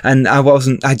 and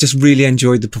I just really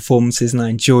enjoyed the performances and I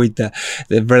enjoyed the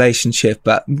relationship.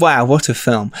 But wow, what a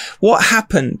film. What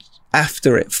happened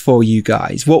after it for you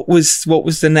guys? What was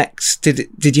the next?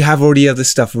 Did you have already other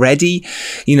stuff ready?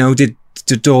 You know, did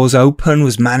the doors open?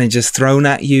 Was managers thrown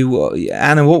at you?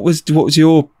 Anna, what was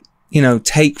your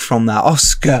take from that?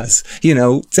 Oscars,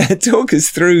 talk us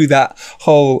through that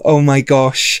whole, oh my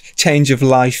gosh, change of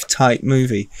life type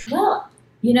movie. Well,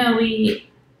 we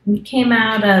came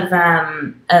out of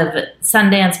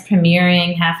Sundance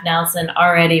premiering Half Nelson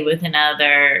already with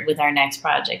our next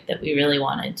project that we really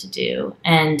wanted to do,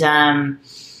 and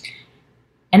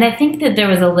I think that there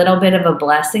was a little bit of a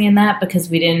blessing in that because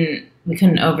we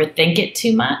couldn't overthink it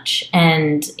too much.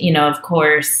 And, of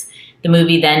course, the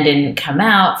movie then didn't come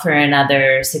out for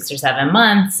another 6 or 7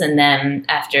 months. And then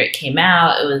after it came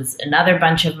out, it was another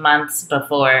bunch of months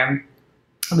before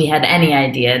we had any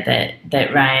idea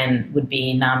that Ryan would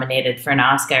be nominated for an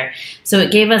Oscar. So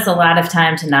it gave us a lot of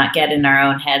time to not get in our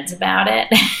own heads about it,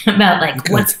 about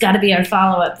what's got to be our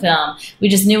follow-up film. We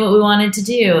just knew what we wanted to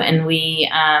do, and we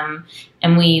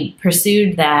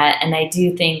pursued that. And I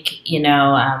do think,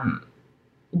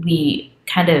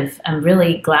 I'm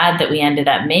really glad that we ended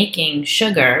up making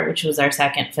Sugar, which was our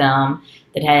second film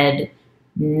that had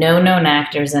no known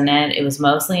actors in it. It was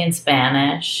mostly in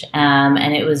Spanish.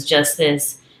 And it was just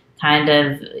this kind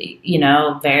of,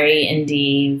 very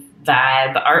indie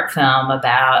vibe art film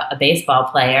about a baseball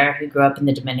player who grew up in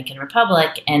the Dominican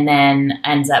Republic and then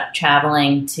ends up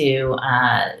traveling to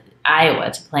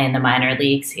Iowa to play in the minor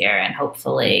leagues here, and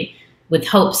hopefully with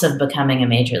hopes of becoming a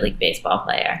Major League Baseball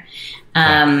player.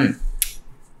 And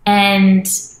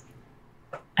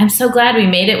I'm so glad we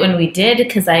made it when we did,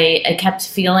 because I kept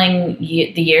feeling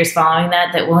the years following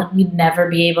that we'd never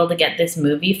be able to get this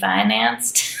movie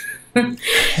financed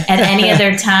at any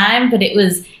other time. But it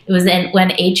was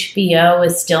when HBO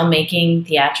was still making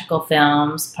theatrical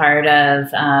films, part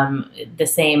of the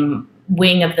same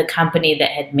wing of the company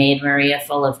that had made Maria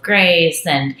Full of Grace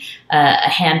and a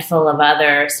handful of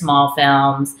other small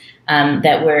films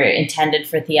that were intended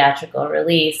for theatrical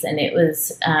release. And it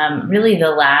was really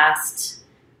the last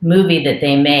movie that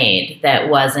they made that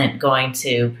wasn't going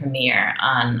to premiere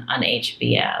on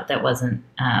HBO, that wasn't,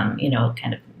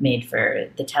 kind of made for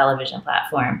the television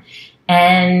platform.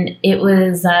 And it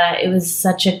was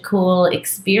such a cool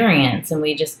experience. And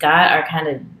we just got our kind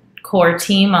of core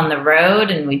team on the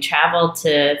road, and we traveled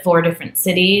to 4 different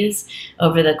cities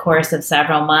over the course of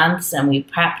several months, and we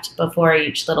prepped before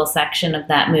each little section of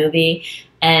that movie.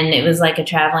 And it was like a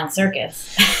traveling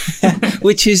circus.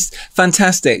 Which is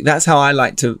fantastic. That's how I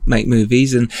like to make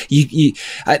movies. And you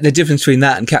the difference between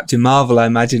that and Captain Marvel, I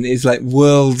imagine, is like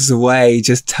worlds away,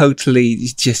 just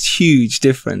huge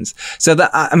difference. So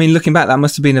that, looking back, that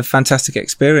must have been a fantastic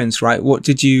experience, right? What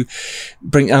did you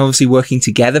bring, obviously working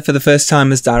together for the first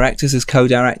time as directors, as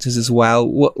co-directors as well?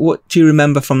 What do you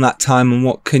remember from that time, and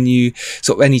what can you,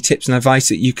 sort of any tips and advice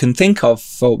that you can think of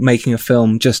for making a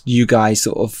film, just you guys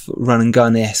sort of run and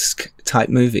gun-esque type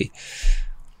movie?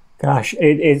 Gosh,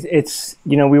 it's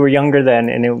we were younger then,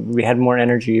 and we had more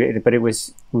energy, but we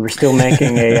were still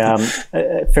making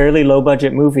a fairly low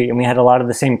budget movie, and we had a lot of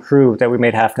the same crew that we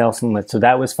made Half Nelson with, so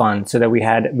that was fun. So that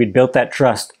we'd built that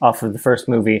trust off of the first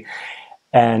movie,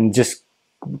 and just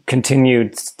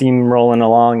continued steamrolling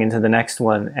along into the next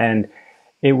one, and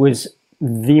it was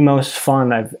the most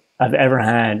fun I've ever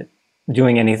had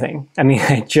doing anything.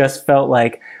 I just felt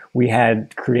like we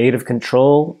had creative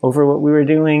control over what we were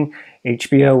doing.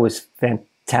 HBO was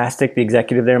fantastic. The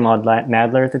executive there, Maud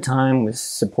Nadler at the time, was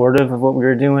supportive of what we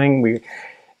were doing.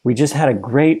 We just had a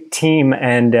great team,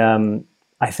 and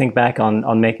I think back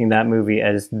on making that movie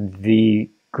as the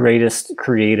greatest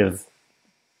creative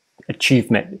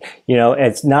achievement.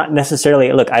 It's not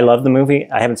necessarily, look, I love the movie.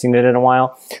 I haven't seen it in a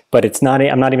while, but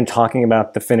I'm not even talking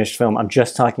about the finished film. I'm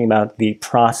just talking about the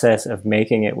process of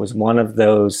making it was one of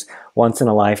those once in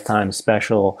a lifetime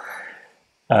special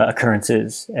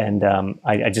occurrences. And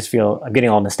I just feel I'm getting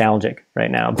all nostalgic right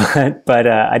now, but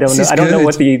I don't know. I don't know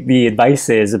what the advice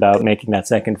is about making that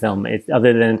second film.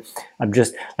 Other than I'm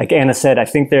just, like Anna said, I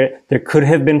think there could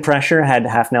have been pressure had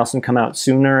Half Nelson come out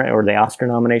sooner, or the Oscar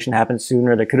nomination happened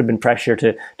sooner. There could have been pressure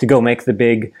to go make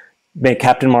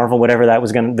Captain Marvel, whatever that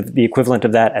was going to, the equivalent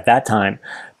of that at that time.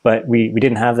 But we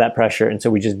didn't have that pressure, and so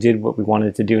we just did what we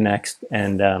wanted to do next,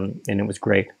 and it was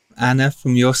great. Anna,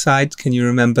 from your side, can you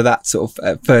remember that sort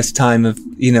of first time of,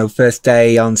 first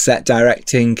day on set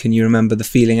directing? Can you remember the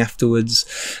feeling afterwards,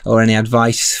 or any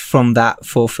advice from that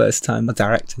for first time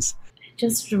directors? I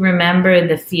just remember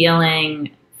the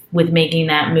feeling with making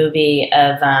that movie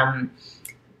of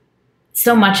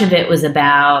so much of it was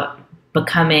about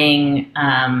becoming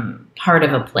part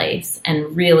of a place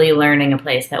and really learning a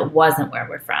place that wasn't where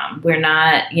we're from. We're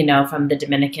not, from the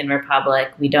Dominican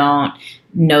Republic. We don't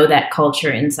know that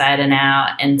culture inside and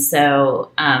out. And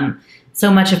so,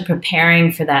 so much of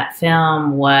preparing for that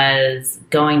film was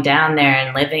going down there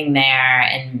and living there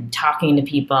and talking to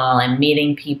people and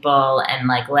meeting people and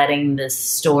like letting this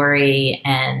story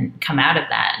and come out of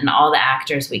that. And all the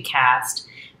actors we cast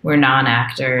were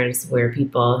non-actors, were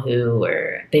people who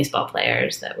were baseball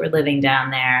players that were living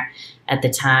down there at the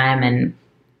time. And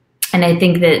I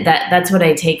think that's what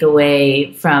I take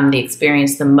away from the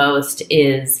experience the most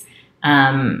is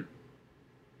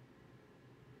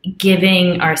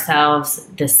giving ourselves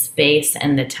the space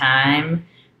and the time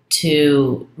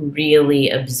to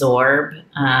really absorb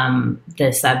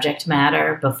the subject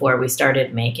matter before we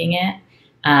started making it,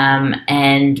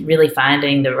 and really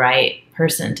finding the right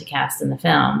person to cast in the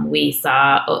film. We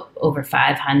saw over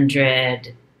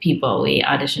 500 people. We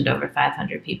auditioned over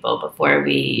 500 people before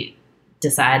we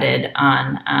decided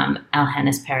on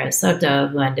Algenis Perez Soto,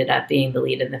 who ended up being the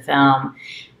lead in the film.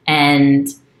 And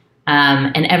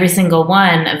every single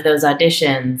one of those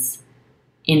auditions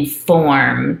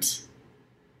informed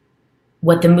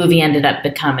what the movie ended up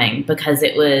becoming, because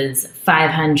it was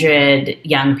 500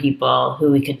 young people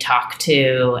who we could talk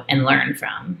to and learn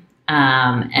from.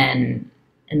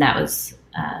 And that was,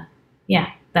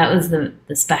 that was the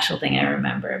special thing I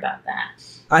remember about that.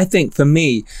 I think for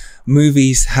me,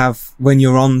 movies have, when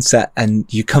you're on set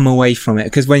and you come away from it,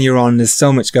 because when you're on, there's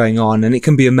so much going on and it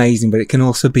can be amazing, but it can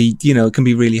also be, it can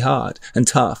be really hard and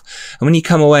tough. And when you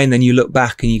come away and then you look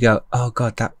back and you go, oh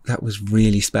God, that was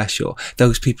really special.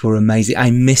 Those people are amazing. I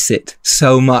miss it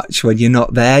so much when you're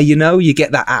not there, you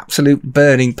get that absolute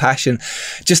burning passion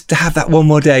just to have that one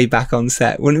more day back on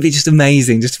set. Wouldn't it be just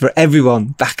amazing just for everyone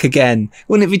back again?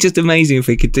 Wouldn't it be just amazing if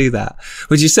we could do that?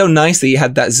 Which is so nice that you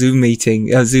had that Zoom meeting,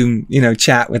 Zoom,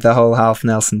 chat with the whole Half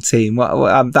Nelson team.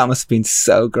 That must have been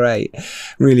so great.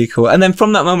 Really cool. And then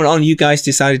from that moment on, you guys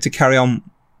decided to carry on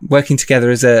working together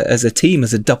as a team,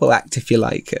 as a double act, if you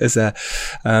like, as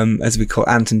we call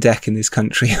Ant and Dec in this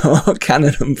country, or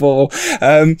Cannon and Ball.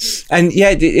 And yeah,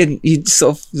 you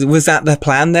sort of, was that the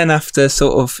plan then after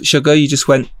sort of Sugar? You just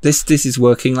went, this is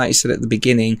working, like you said at the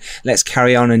beginning, let's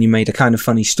carry on, and you made a kind of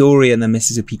funny story and then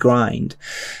Mississippi Grind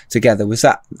together. Was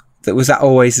that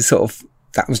always a sort of,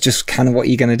 that was just kind of what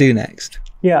you're going to do next?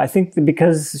 Yeah, I think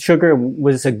because Sugar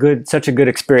was such a good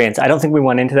experience. I don't think we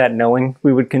went into that knowing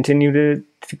we would continue to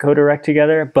co-direct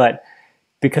together, but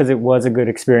because it was a good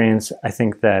experience, I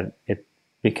think that it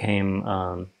became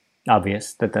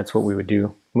obvious that that's what we would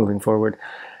do moving forward.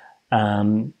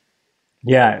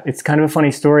 Yeah, it's kind of a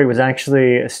funny story. It was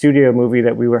actually a studio movie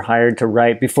that we were hired to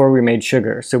write before we made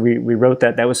Sugar. So we wrote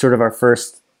that. That was sort of our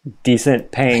first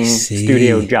decent paying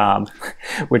studio job,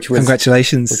 which was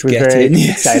congratulations, which was very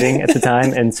exciting at the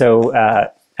time. And so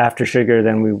after Sugar,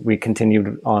 then we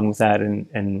continued on with that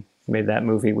and made that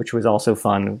movie, which was also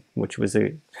fun, which was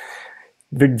a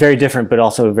very different but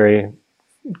also a very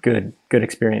good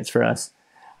experience for us.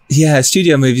 Yeah, a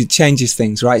studio movie changes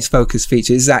things, right? It's focus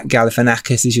features. Zach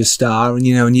Galifianakis is your star, and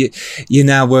and you're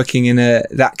now working in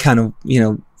that kind of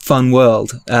fun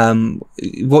world.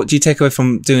 What do you take away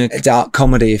from doing a dark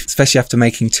comedy, especially after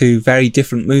making two very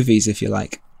different movies, if you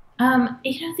like?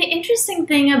 The interesting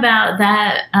thing about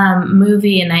that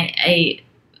movie, and I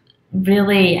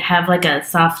really have like a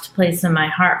soft place in my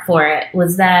heart for it,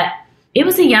 was that it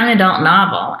was a young adult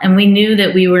novel, and we knew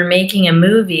that we were making a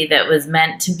movie that was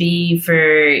meant to be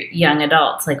for young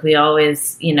adults. Like we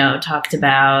always, talked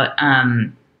about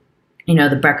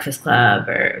The Breakfast Club,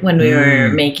 or when we were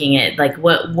making it, like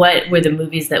what were the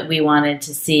movies that we wanted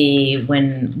to see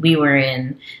when we were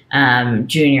in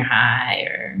junior high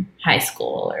or high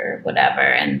school or whatever,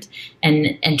 and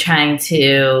trying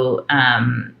to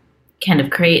kind of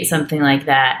create something like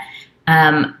that.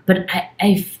 But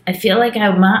I feel like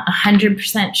I'm not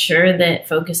 100% sure that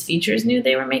Focus Features knew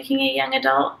they were making a young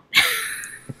adult.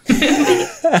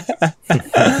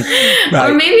 Right.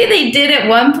 Or maybe they did at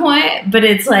one point, but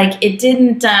it's like it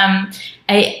didn't.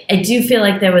 I do feel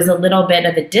like there was a little bit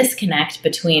of a disconnect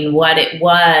between what it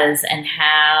was and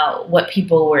what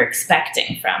people were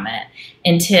expecting from it,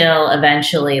 until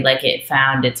eventually, like, it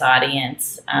found its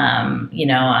audience,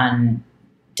 on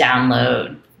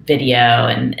download video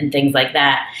and things like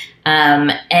that.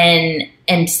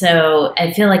 And so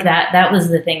I feel like that was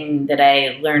the thing that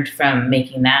I learned from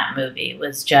making that movie,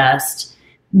 was just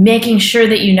making sure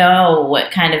that you know what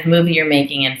kind of movie you're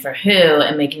making and for who,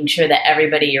 and making sure that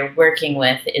everybody you're working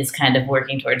with is kind of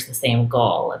working towards the same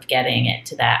goal of getting it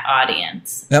to that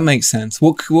audience. That makes sense.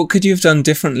 What could you have done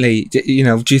differently? Do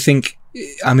you think,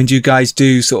 do you guys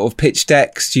do sort of pitch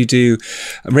decks? Do you do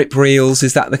rip reels?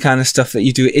 Is that the kind of stuff that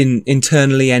you do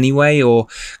internally anyway? Or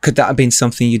could that have been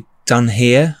something you'd done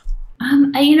here?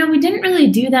 We didn't really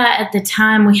do that at the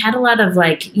time. We had a lot of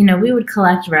we would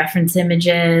collect reference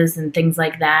images and things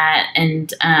like that.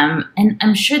 And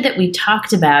I'm sure that we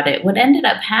talked about it. What ended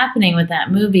up happening with that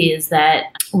movie is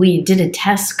that we did a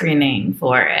test screening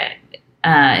for it.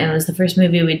 It was the first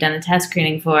movie we'd done a test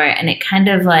screening for, and it kind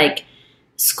of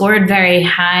scored very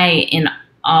high in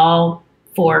all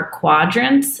 4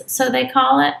 quadrants, so they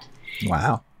call it.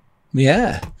 Wow.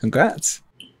 Yeah. Congrats.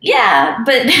 Yeah,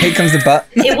 but here comes the but.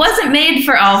 It wasn't made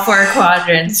for all 4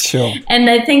 quadrants. Sure. And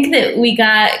I think that we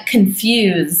got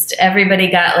confused. Everybody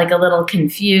got a little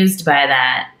confused by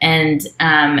that. And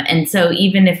so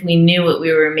even if we knew what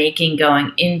we were making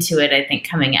going into it, I think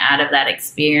coming out of that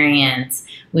experience,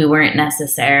 we weren't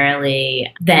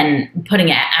necessarily then putting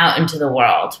it out into the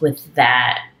world with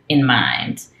that in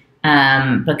mind.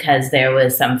 Because there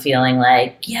was some feeling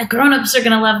grown-ups are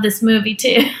going to love this movie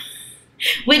too.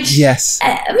 Which, yes,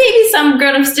 maybe some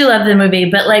grown-ups do love the movie,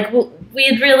 but we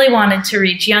had really wanted to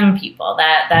reach young people.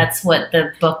 That's what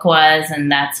the book was,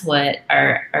 and that's what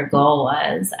our goal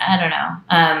was. I don't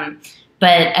know.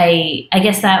 But I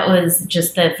guess that was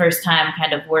just the first time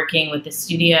kind of working with the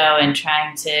studio and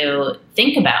trying to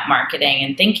think about marketing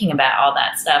and thinking about all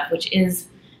that stuff, which is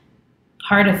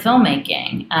part of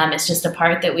filmmaking. It's just a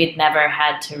part that we'd never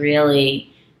had to really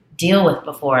deal with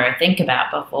before or think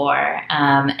about before.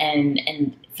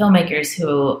 And filmmakers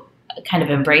who kind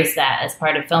of embrace that as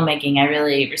part of filmmaking, I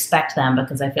really respect them,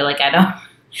 because I feel like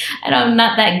I'm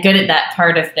not that good at that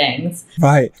part of things.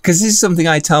 Right. Because this is something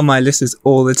I tell my listeners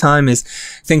all the time, is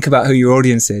think about who your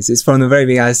audience is. It's from the very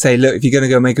beginning. I say, look, if you're going to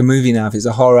go make a movie now, if it's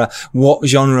a horror, what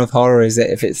genre of horror is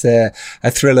it? If it's a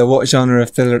thriller, what genre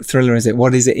of thriller is it?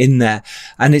 What is it in there?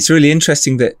 And it's really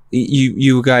interesting that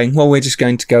you were going, well, we're just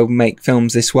going to go make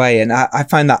films this way. And I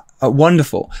find that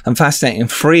wonderful and fascinating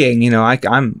and freeing.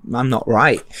 I'm not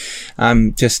right.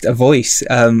 I'm just a voice.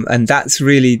 And that's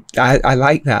really, I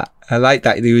like that. I like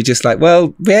that. They were just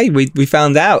well, yeah, we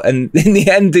found out. And in the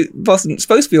end, it wasn't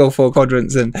supposed to be all 4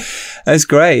 quadrants. And that's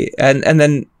great. And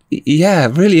then, yeah,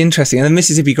 really interesting. And then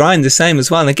Mississippi Grind, the same as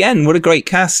well. And again, what a great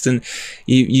cast. And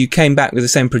you came back with the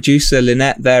same producer,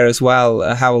 Lynette, there as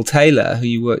well, Howell Taylor, who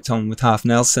you worked on with Half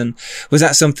Nelson. Was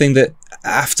that something that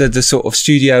after the sort of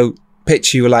studio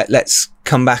pitch, you were let's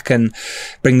come back and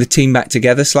bring the team back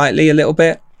together slightly a little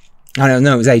bit? I don't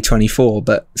know, it was A24,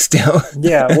 but still.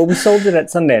 Yeah, well, we sold it at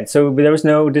Sundance, so there was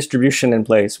no distribution in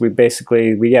place. We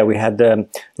basically, we had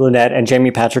Lynette and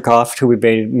Jamie Patrikoff, who we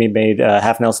made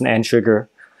Half Nelson and Sugar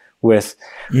with.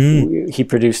 He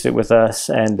produced it with us,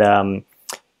 and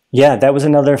that was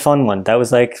another fun one. That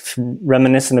was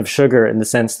reminiscent of Sugar in the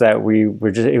sense that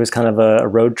it was kind of a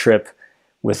road trip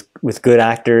with good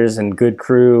actors and good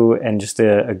crew and just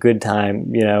a good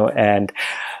time, and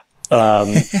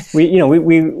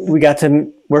we got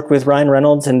to work with Ryan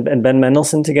Reynolds and Ben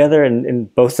Mendelsohn together,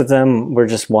 and both of them were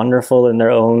just wonderful in their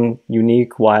own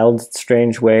unique, wild,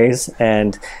 strange ways.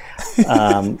 And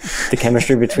the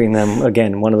chemistry between them,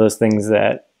 again, one of those things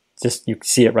that just you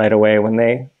see it right away when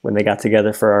they got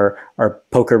together for our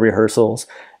poker rehearsals,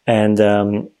 and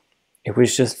it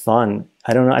was just fun.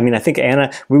 I don't know. I mean, I think Anna,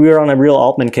 we were on a real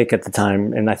Altman kick at the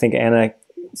time, and I think Anna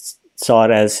saw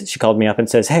it as she called me up and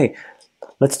says, "Hey,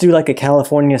 let's do a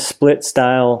California Split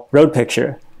style road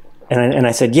picture." And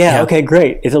I said, yeah, okay,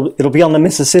 great. It'll be on the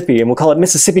Mississippi, and we'll call it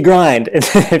Mississippi Grind. And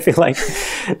I feel like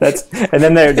and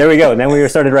then there we go. And then we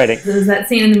started writing. So there's that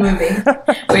scene in the movie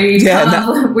where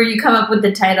you come up with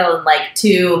the title in like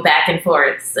 2 back and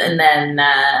forths, and then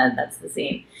that's the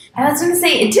scene. I was going to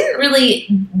say, it didn't really,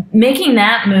 making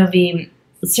that movie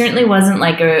certainly wasn't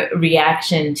like a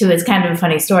reaction to It's Kind of a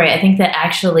Funny Story. I think that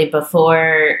actually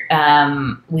before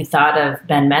we thought of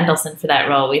Ben Mendelsohn for that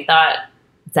role, we thought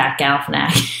Zach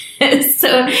Galifianakis.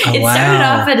 So it started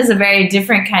off as a very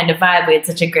different kind of vibe. We had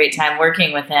such a great time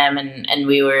working with him, and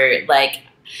we were like,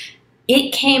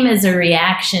 it came as a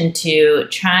reaction to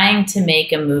trying to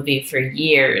make a movie for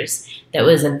years that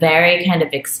was a very kind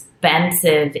of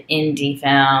expensive indie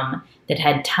film that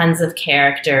had tons of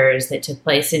characters, that took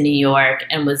place in New York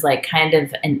and was like kind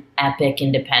of an epic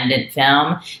independent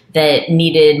film that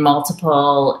needed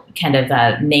multiple kind of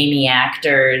namey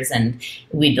actors, and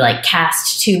we'd like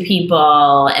cast 2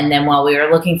 people, and then while we were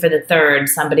looking for the third,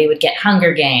 somebody would get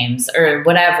Hunger Games or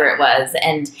whatever it was,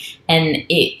 and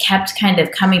it kept kind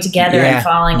of coming together and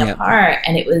falling apart,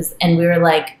 and we were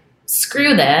like,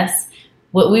 screw this.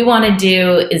 What we want to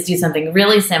do is do something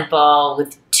really simple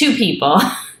with 2 people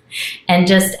and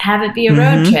just have it be a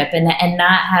road trip and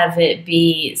not have it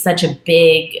be such a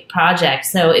big project.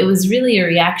 So it was really a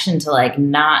reaction to like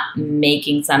not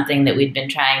making something that we'd been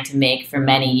trying to make for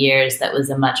many years that was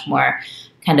a much more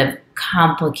kind of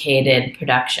complicated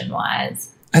production-wise.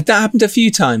 Had that happened a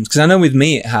few times? Because I know with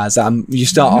me it has. You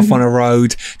start off on a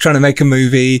road trying to make a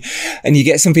movie, and you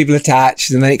get some people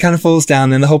attached, and then it kind of falls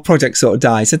down, and the whole project sort of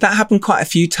dies. Had that happened quite a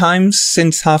few times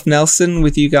since Half Nelson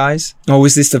with you guys? Or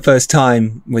was this the first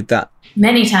time with that?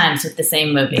 Many times with the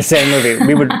same movie. The same movie.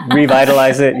 We would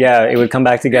revitalize it. Yeah, it would come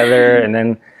back together, and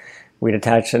then we'd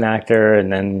attach an actor, and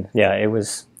then, it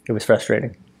was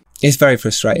frustrating. It's very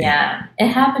frustrating. Yeah, it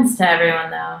happens to everyone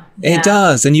though. It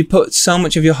does, and you put so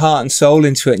much of your heart and soul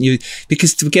into it, and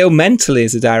because to go mentally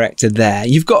as a director there,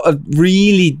 you've got to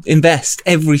really invest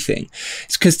everything.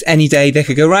 It's because any day they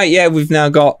could go, right, we've now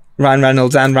got Ryan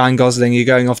Reynolds and Ryan Gosling, you're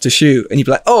going off to shoot, and you'd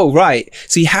be like, oh, right.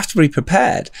 So you have to be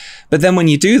prepared. But then when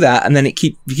you do that, and then you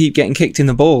keep getting kicked in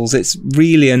the balls, it's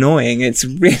really annoying. It's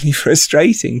really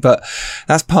frustrating, but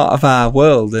that's part of our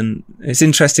world. And it's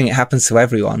interesting. It happens to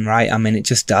everyone, right? I mean, it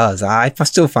just does. I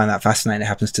still find that fascinating. It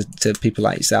happens to people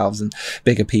like yourselves and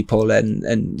bigger people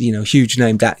and huge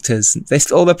named actors.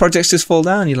 All their projects just fall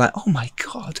down. You're like, oh my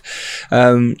God.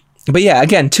 But yeah,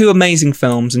 again, 2 amazing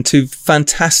films and 2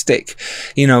 fantastic,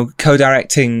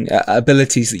 co-directing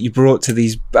abilities that you brought to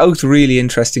these both really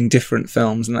interesting, different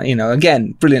films. And,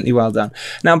 again, brilliantly well done.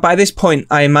 Now, by this point,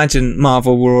 I imagine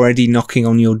Marvel were already knocking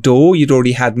on your door. You'd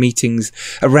already had meetings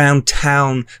around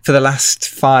town for the last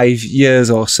 5 years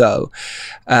or so.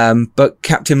 But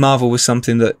Captain Marvel was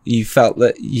something that you felt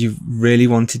that you really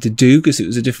wanted to do because it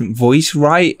was a different voice,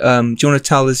 right? Do you want to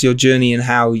tell us your journey and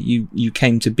how you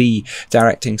came to be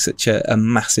directing such a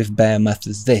massive behemoth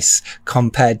as this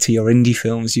compared to your indie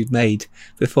films you've made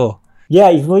before?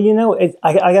 Yeah, well,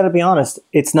 I got to be honest.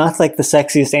 It's not like the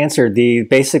sexiest answer.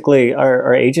 Basically,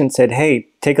 our agent said, "Hey,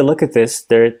 take a look at this.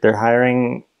 They're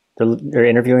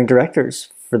interviewing directors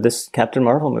for this Captain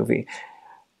Marvel movie."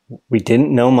 We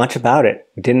didn't know much about it.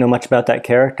 We didn't know much about that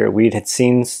character. We had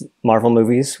seen Marvel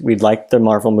movies. We'd liked the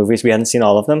Marvel movies. We hadn't seen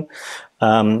all of them.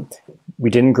 We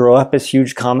didn't grow up as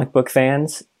huge comic book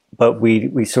fans, but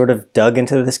we sort of dug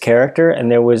into this character,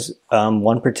 and there was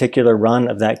one particular run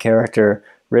of that character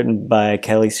written by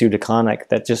Kelly Sue DeConnick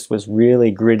that just was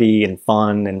really gritty and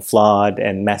fun and flawed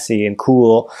and messy and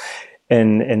cool.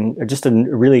 And just a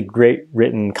really great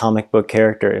written comic book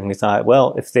character. And we thought,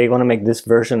 well, if they want to make this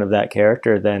version of that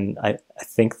character, then I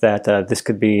think that this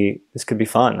could be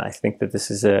fun. I think that this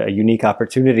is a unique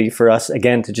opportunity for us,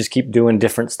 again, to just keep doing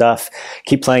different stuff,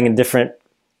 keep playing in different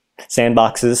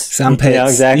sandboxes.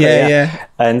 Sandpits. Exactly. Yeah.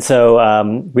 And so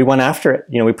we went after it.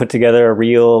 We put together a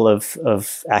reel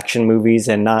of action movies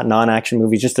and non-action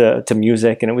movies, just to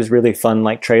music. And it was really fun,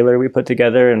 like trailer we put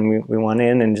together, and we went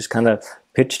in and just kind of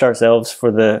pitched ourselves for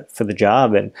the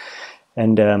job,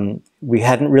 and we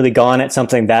hadn't really gone at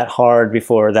something that hard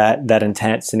before, that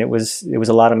intense, and it was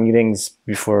a lot of meetings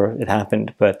before it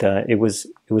happened, but it was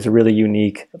a really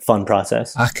unique, fun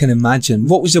process. I can imagine.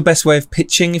 What was your best way of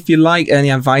pitching, if you like?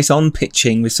 Any advice on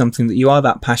pitching with something that you are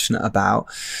that passionate about?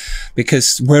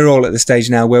 Because we're all at the stage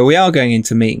now where we are going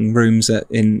into meeting rooms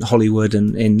in Hollywood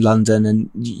and in London, and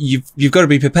you've got to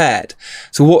be prepared.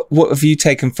 So what have you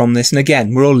taken from this? And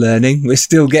again, we're all learning, we're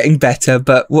still getting better,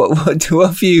 but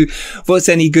what's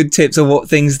any good tips, or what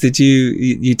things did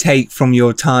you take from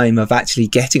your time of actually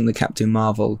getting the Captain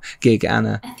Marvel gig,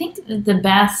 Anna? I think the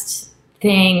best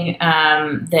thing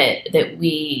that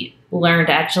we learned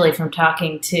actually from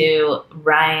talking to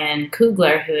Ryan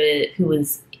Coogler, who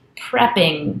was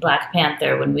prepping Black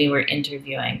Panther when we were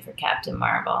interviewing for Captain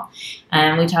Marvel.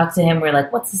 And we talked to him. We're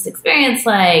like, what's this experience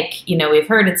like? You know, we've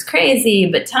heard it's crazy,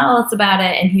 but tell us about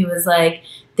it. And he was like,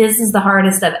 this is the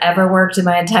hardest I've ever worked in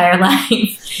my entire life.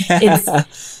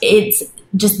 It's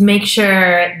just make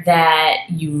sure that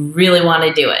you really want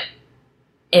to do it.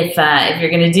 If you're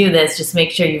going to do this, just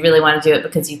make sure you really want to do it,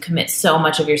 because you commit so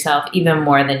much of yourself, even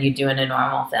more than you do in a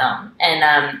normal film.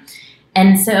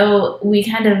 And so we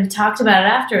kind of talked about it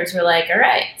afterwards. We're like, all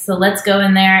right, so let's go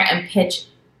in there and pitch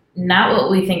not what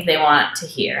we think they want to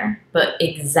hear, but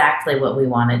exactly what we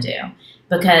want to do.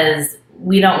 Because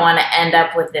we don't want to end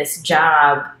up with this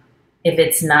job if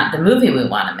it's not the movie we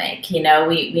want to make. You know,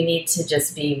 we need to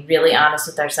just be really honest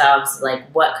with ourselves. Like,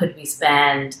 what could we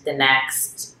spend the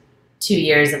next 2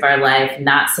 years of our life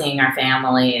not seeing our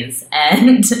families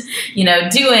and, you know,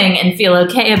 doing and feel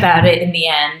okay about it in the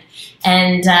end.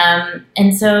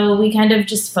 And so we kind of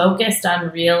just focused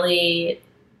on really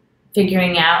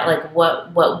figuring out like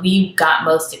what we got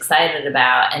most excited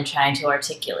about and trying to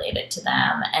articulate it to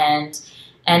them and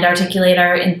articulate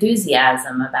our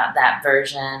enthusiasm about that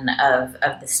version of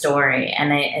the story.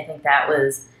 And I think that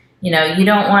was, you know, you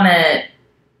don't want to,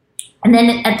 and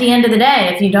then at the end of the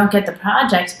day, if you don't get the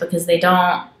project because they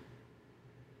don't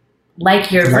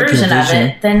like your version of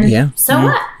it, then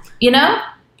what? You know?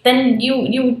 Then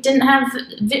you didn't have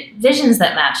visions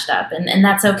that matched up, and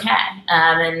that's okay.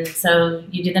 And so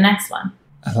you do the next one.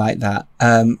 I like that.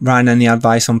 Ryan, any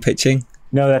advice on pitching?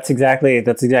 No, that's exactly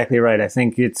right. I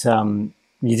think it's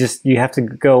you have to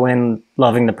go in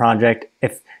loving the project.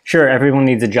 If sure, everyone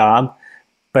needs a job,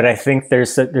 but I think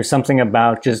there's something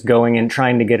about just going and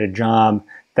trying to get a job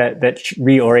that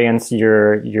reorients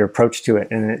your approach to it,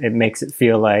 and it makes it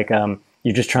feel like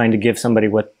you're just trying to give somebody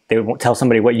tell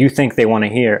somebody what you think they want to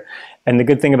hear. And the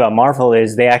good thing about Marvel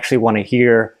is they actually want to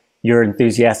hear your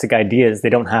enthusiastic ideas. They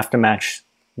don't have to match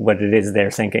what it is they're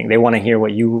thinking. They want to hear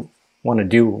what you want to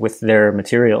do with their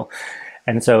material.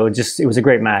 And so it was a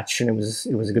great match, and it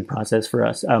was a good process for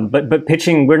us. But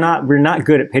pitching, we're not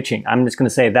good at pitching. I'm just going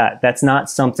to say that. That's not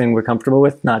something we're comfortable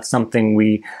with, not something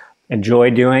we enjoy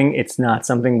doing. It's not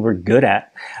something we're good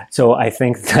at. So I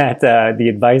think that the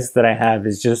advice that I have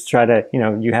is just try to,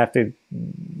 you have to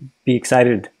be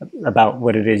excited about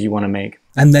what it is you want to make.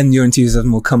 And then your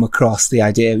enthusiasm will come across the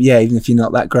idea, even if you're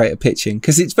not that great at pitching,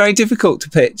 because it's very difficult to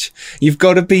pitch. You've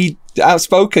got to be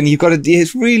outspoken.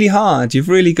 It's really hard. You've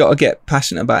really got to get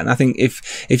passionate about it. And I think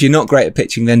if you're not great at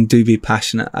pitching, then do be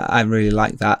passionate. I really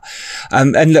like that.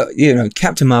 And look,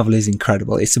 Captain Marvel is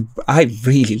incredible. I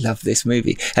really love this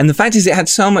movie. And the fact is it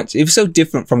was so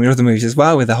different from your other movies as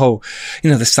well, with the whole,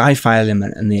 the sci-fi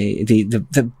element and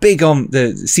the big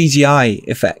the CGI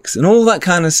effects and all that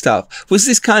kind of stuff. Was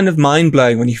this kind of mind blowing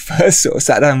when you first sort of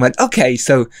sat down and went, okay,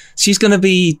 so she's going to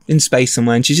be in space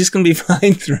somewhere and she's just going to be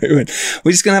flying through and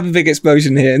we're just going to have a big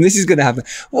explosion here and this is going to happen.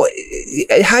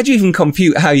 How do you even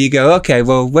compute how you go, okay,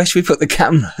 well, where should we put the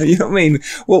camera? You know what I mean?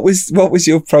 What was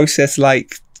your process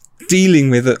like dealing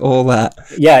with all that?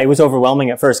 Yeah, it was overwhelming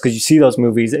at first because you see those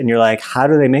movies and you're like, how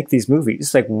do they make these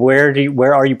movies? Like, where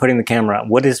are you putting the camera?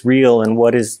 What is real and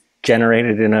what is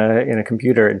generated in a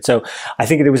computer? And so I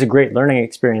think it was a great learning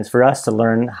experience for us to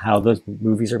learn how those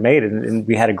movies are made. And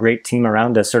we had a great team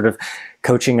around us sort of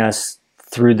coaching us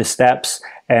through the steps.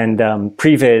 And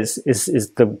previs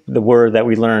is the word that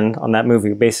we learned on that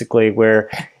movie, basically,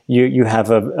 where you have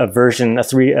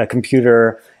a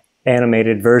computer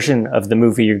animated version of the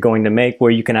movie you're going to make, where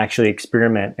you can actually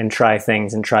experiment and try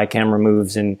things and try camera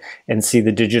moves and see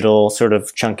the digital sort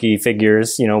of chunky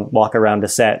figures, walk around a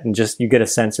set, and just you get a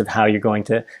sense of how you're going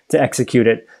to execute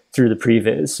it through the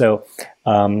previs. So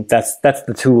that's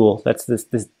the tool. That's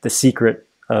the secret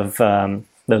of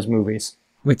those movies.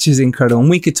 Which is incredible. And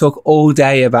we could talk all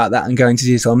day about that and go into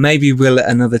detail. Maybe we'll at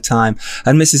another time.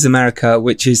 And Mrs. America,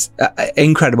 which is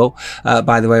incredible,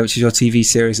 by the way, which is your TV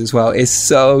series as well, is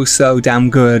so, so damn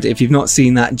good. If you've not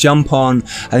seen that, jump on.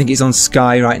 I think it's on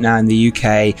Sky right now in the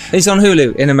UK. It's on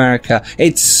Hulu in America.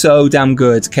 It's so damn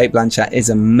good. Cate Blanchett is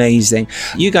amazing.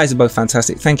 You guys are both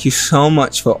fantastic. Thank you so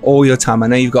much for all your time. I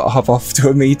know you've got to hop off to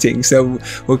a meeting, so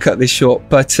we'll cut this short.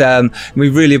 But we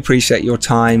really appreciate your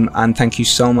time, and thank you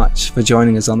so much for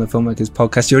joining us on the Filmmakers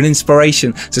Podcast. You're an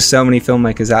inspiration to so many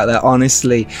filmmakers out there.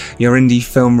 Honestly, your indie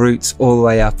film roots all the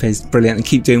way up is brilliant, and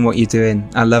keep doing what you're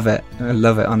doing. I love it,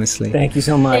 honestly. Thank you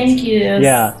so much. Thank you.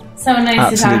 Yeah. So nice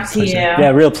to talk to you.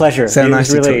 Yeah, real pleasure. So nice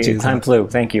to talk to you. Time flew.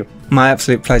 Thank you. My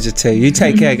absolute pleasure too. You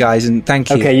take care, guys, and thank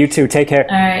you. Okay, you too. Take care.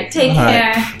 All right, take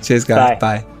care. Cheers, guys.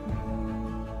 Bye.